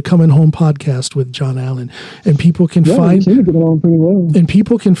 the Coming Home podcast with John Allen, and people can find. Get along pretty well. And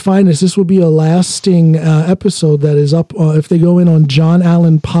people can find us. This will be a lasting episode that is up if they go in on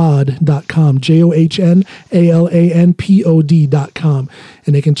johnallenpod.com. JOHNALANPOD.com,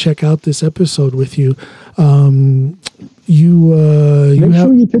 and they can check out this episode with you. Make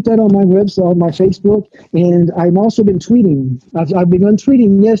sure you put that on my website, on my Facebook, and I've also been tweeting. I've begun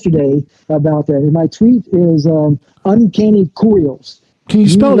tweeting yesterday about that, and my tweet is Uncanny Kurios. Can you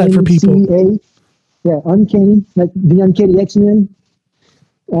spell that for people? Yeah, Uncanny, like the Uncanny X-Men.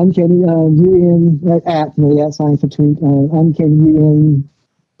 Uncanny, UN, at sign for tweet, Uncanny UN.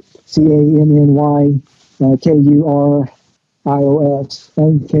 CANNY KURIOS,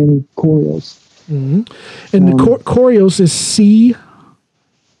 Uncanny Kurios. Mm-hmm. And the Kurios is C.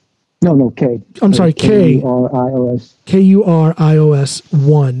 No, K. I'm sorry, K. KURIOS. KURIOS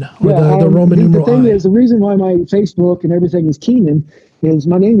 1. The Roman numeral The thing I. is, the reason why my Facebook and everything is Keenan is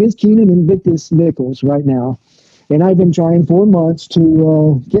my name is Keenan Invictus Nichols right now. And I've been trying for months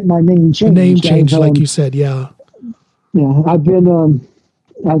to get my name changed. Name changed, like you said, yeah. Yeah,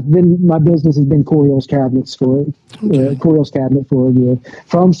 my business has been Kurios Cabinets Kurios Cabinet for a year.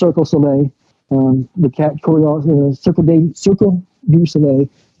 From Circle Soleil, Kurios, Circle du Soleil,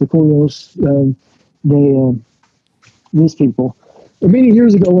 the Kurios, these people. Many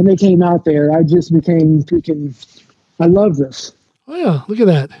years ago when they came out there, I just became freaking, I love this. Oh yeah, look at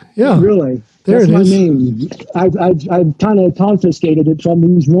that. Yeah. Really. That's my name. I've kind of confiscated it from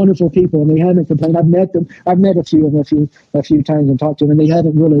these wonderful people, and they haven't complained. I've met them. I've met a few of them a few times and talked to them, and they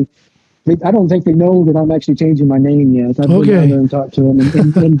haven't really. I don't think they know that I'm actually changing my name yet. I've been down there and talked to them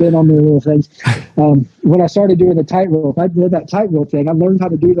and been on their little things. When I started doing the tightrope, I did that tightrope thing. I learned how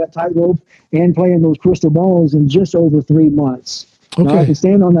to do that tightrope and playing those crystal balls in just over 3 months. Okay. Now I can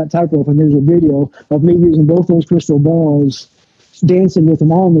stand on that tightrope, and there's a video of me using both those crystal balls, dancing with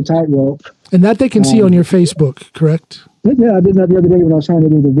them on the tightrope. And that they can see on your Facebook, correct? Yeah, I did that the other day when I was trying to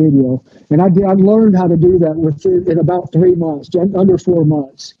do the video. And I learned how to do that in about 3 months, under 4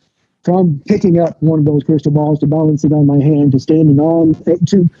 months. From picking up one of those crystal balls to balancing on my hand to standing on,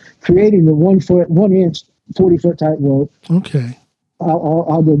 to creating the 1 inch, 40-foot tightrope. Okay.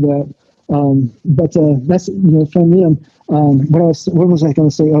 I did that. But that's, from them. What was I going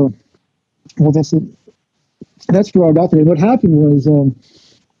to say? Oh, well, that's it. That's where I got there. What happened was,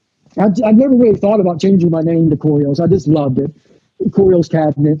 I never really thought about changing my name to Kurios. I just loved it. Kurios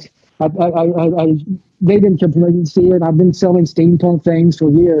Cabinet. They didn't completely see it. I've been selling steampunk things for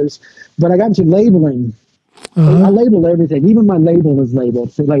years, but I got into labeling. I label everything. Even my label is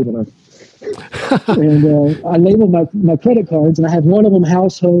labeled. Labeler. And I label my credit cards, and I have one of them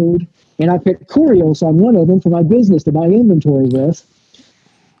household, and I picked Kurios on one of them for my business to buy inventory with.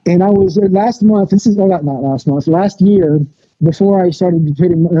 And I was last year, before I started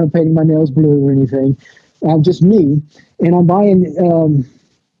painting my nails blue or anything, just me, and I'm buying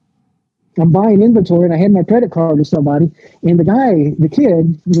inventory, and I hand my credit card to somebody, and the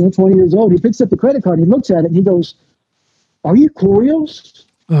kid, 20 years old, he picks up the credit card, he looks at it, and he goes, "Are you Kurios?"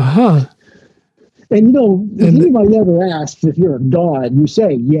 And if anybody ever asks if you're a god, you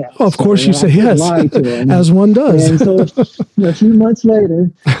say yes. Oh, of course, you say yes, lie to them. as one does. And so a few months later,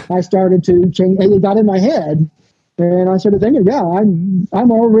 I started to change, and it got in my head. And I started thinking, yeah, I'm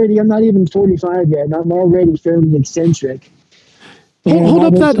not even 45 yet, and I'm already fairly eccentric. Hold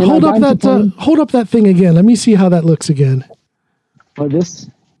up that thing again. Let me see how that looks again. Oh,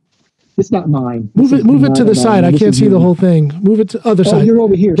 it's not mine. Move it to the side. I can't see the whole thing. Move it to the other side. Oh, you're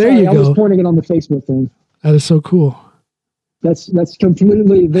over here. There you go. I was pointing it on the Facebook thing. That is so cool. That's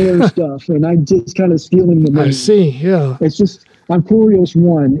completely their stuff, and I'm just kind of stealing the name. I see. Yeah. It's just I'm Kurios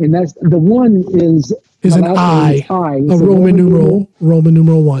I, and that's the one is an I, a Roman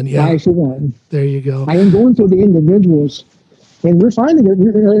numeral 1. Yeah. I for one. There you go. I am going through the individuals, and we're finding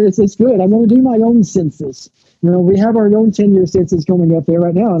it's good. I'm going to do my own census. We have our own 10-year census coming up there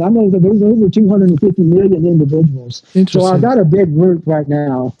right now, and I know that there's over 250 million individuals. Interesting. So I've got a big group right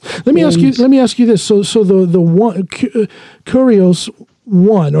now. Let me ask you this. So the one Kurios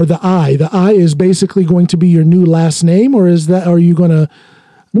I, or the I is basically going to be your new last name, or are you going to?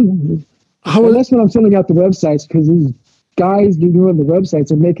 That's when I'm filling out the websites, because these guys doing the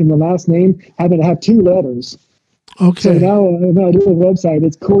websites are making the last name having to have 2 letters. Okay. So now when I do a website,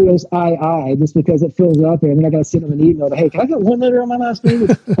 it's Kurios I, just because it fills out there. And then I got to send them an email. Hey, can I get 1 letter on my last name?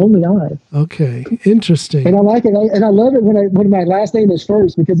 It's only I. Okay. Interesting. And I like it. And I love it when my last name is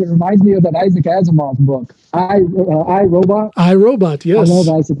first, because it reminds me of that Isaac Asimov book, I, Robot. I, Robot, yes. I love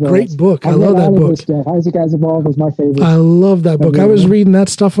Isaac Asimov. Great book. I love that book. Isaac Asimov was my favorite. I love that book. I was reading that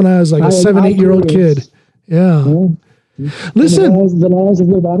stuff when I was like a 7-8-year-old kid. Yeah. Listen, the laws of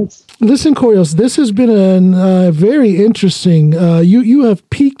robotics. Listen, Kurios, this has been very interesting. You have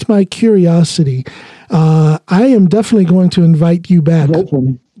piqued my curiosity. I am definitely going to invite you back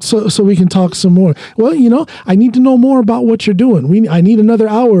so we can talk some more. Well, I need to know more about what you're doing. I need another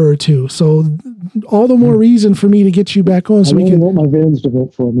hour or two. So all the more reason for me to get you back on. So I want my friends to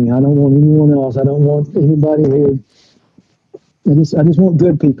vote for me. I don't want anyone else. I don't want anybody here. I just want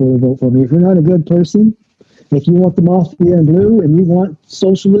good people to vote for me. If you're not a good person, if you want the mafia in blue, and you want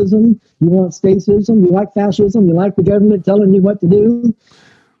socialism, you want statism, you like fascism, you like the government telling you what to do,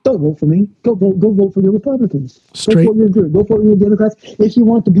 don't vote for me. Go vote for your Republicans. Straight. Go for your group. Go for your Democrats. If you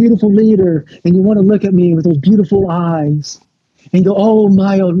want the beautiful leader, and you want to look at me with those beautiful eyes and go, oh,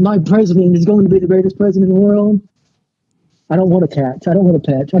 my president is going to be the greatest president in the world. I don't want a cat. I don't want a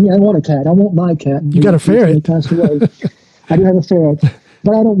pet. I want a cat. I want my cat. You got a ferret. Passed away. I do have a ferret.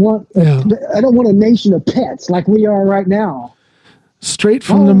 But I don't want a nation of pets like we are right now. Straight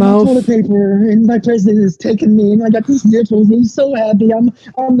from the mouth. Toilet paper, and my president is taking me, and I got these nipples. And he's so happy. I'm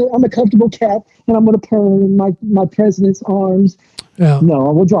a comfortable cat, and I'm going to purr in my president's arms. Yeah. No,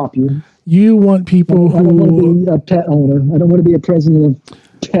 I will drop you. You want people I don't want to be a pet owner. I don't want to be a president of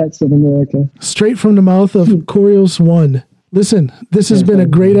pets in America. Straight from the mouth of Kurios I. Listen, this has been a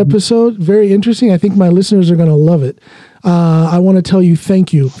great episode. Very interesting. I think my listeners are going to love it. I want to tell you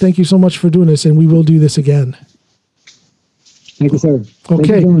thank you. Thank you so much for doing this, and we will do this again. Thank you, sir.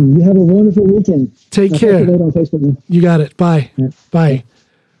 Okay. You have a wonderful weekend. Take care. I'll talk to you later on Facebook, man. You got it. Bye. Yeah. Bye.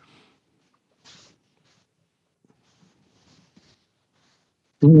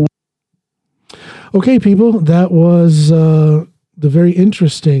 Okay, people, that was the very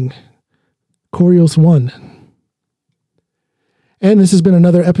interesting Kurios I. And this has been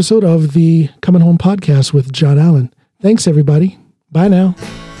another episode of the Coming Home Podcast with John Allen. Thanks, everybody. Bye now.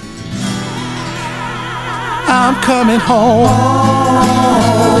 I'm coming home. I'm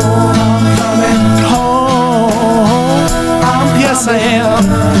coming home. Yes, I am.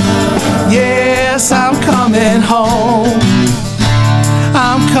 Yes, I'm coming home.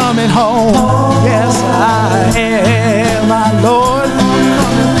 I'm coming home. Yes, I am, my Lord.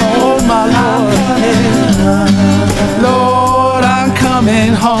 Oh, my Lord. Lord, I'm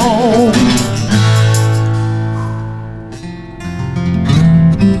coming home.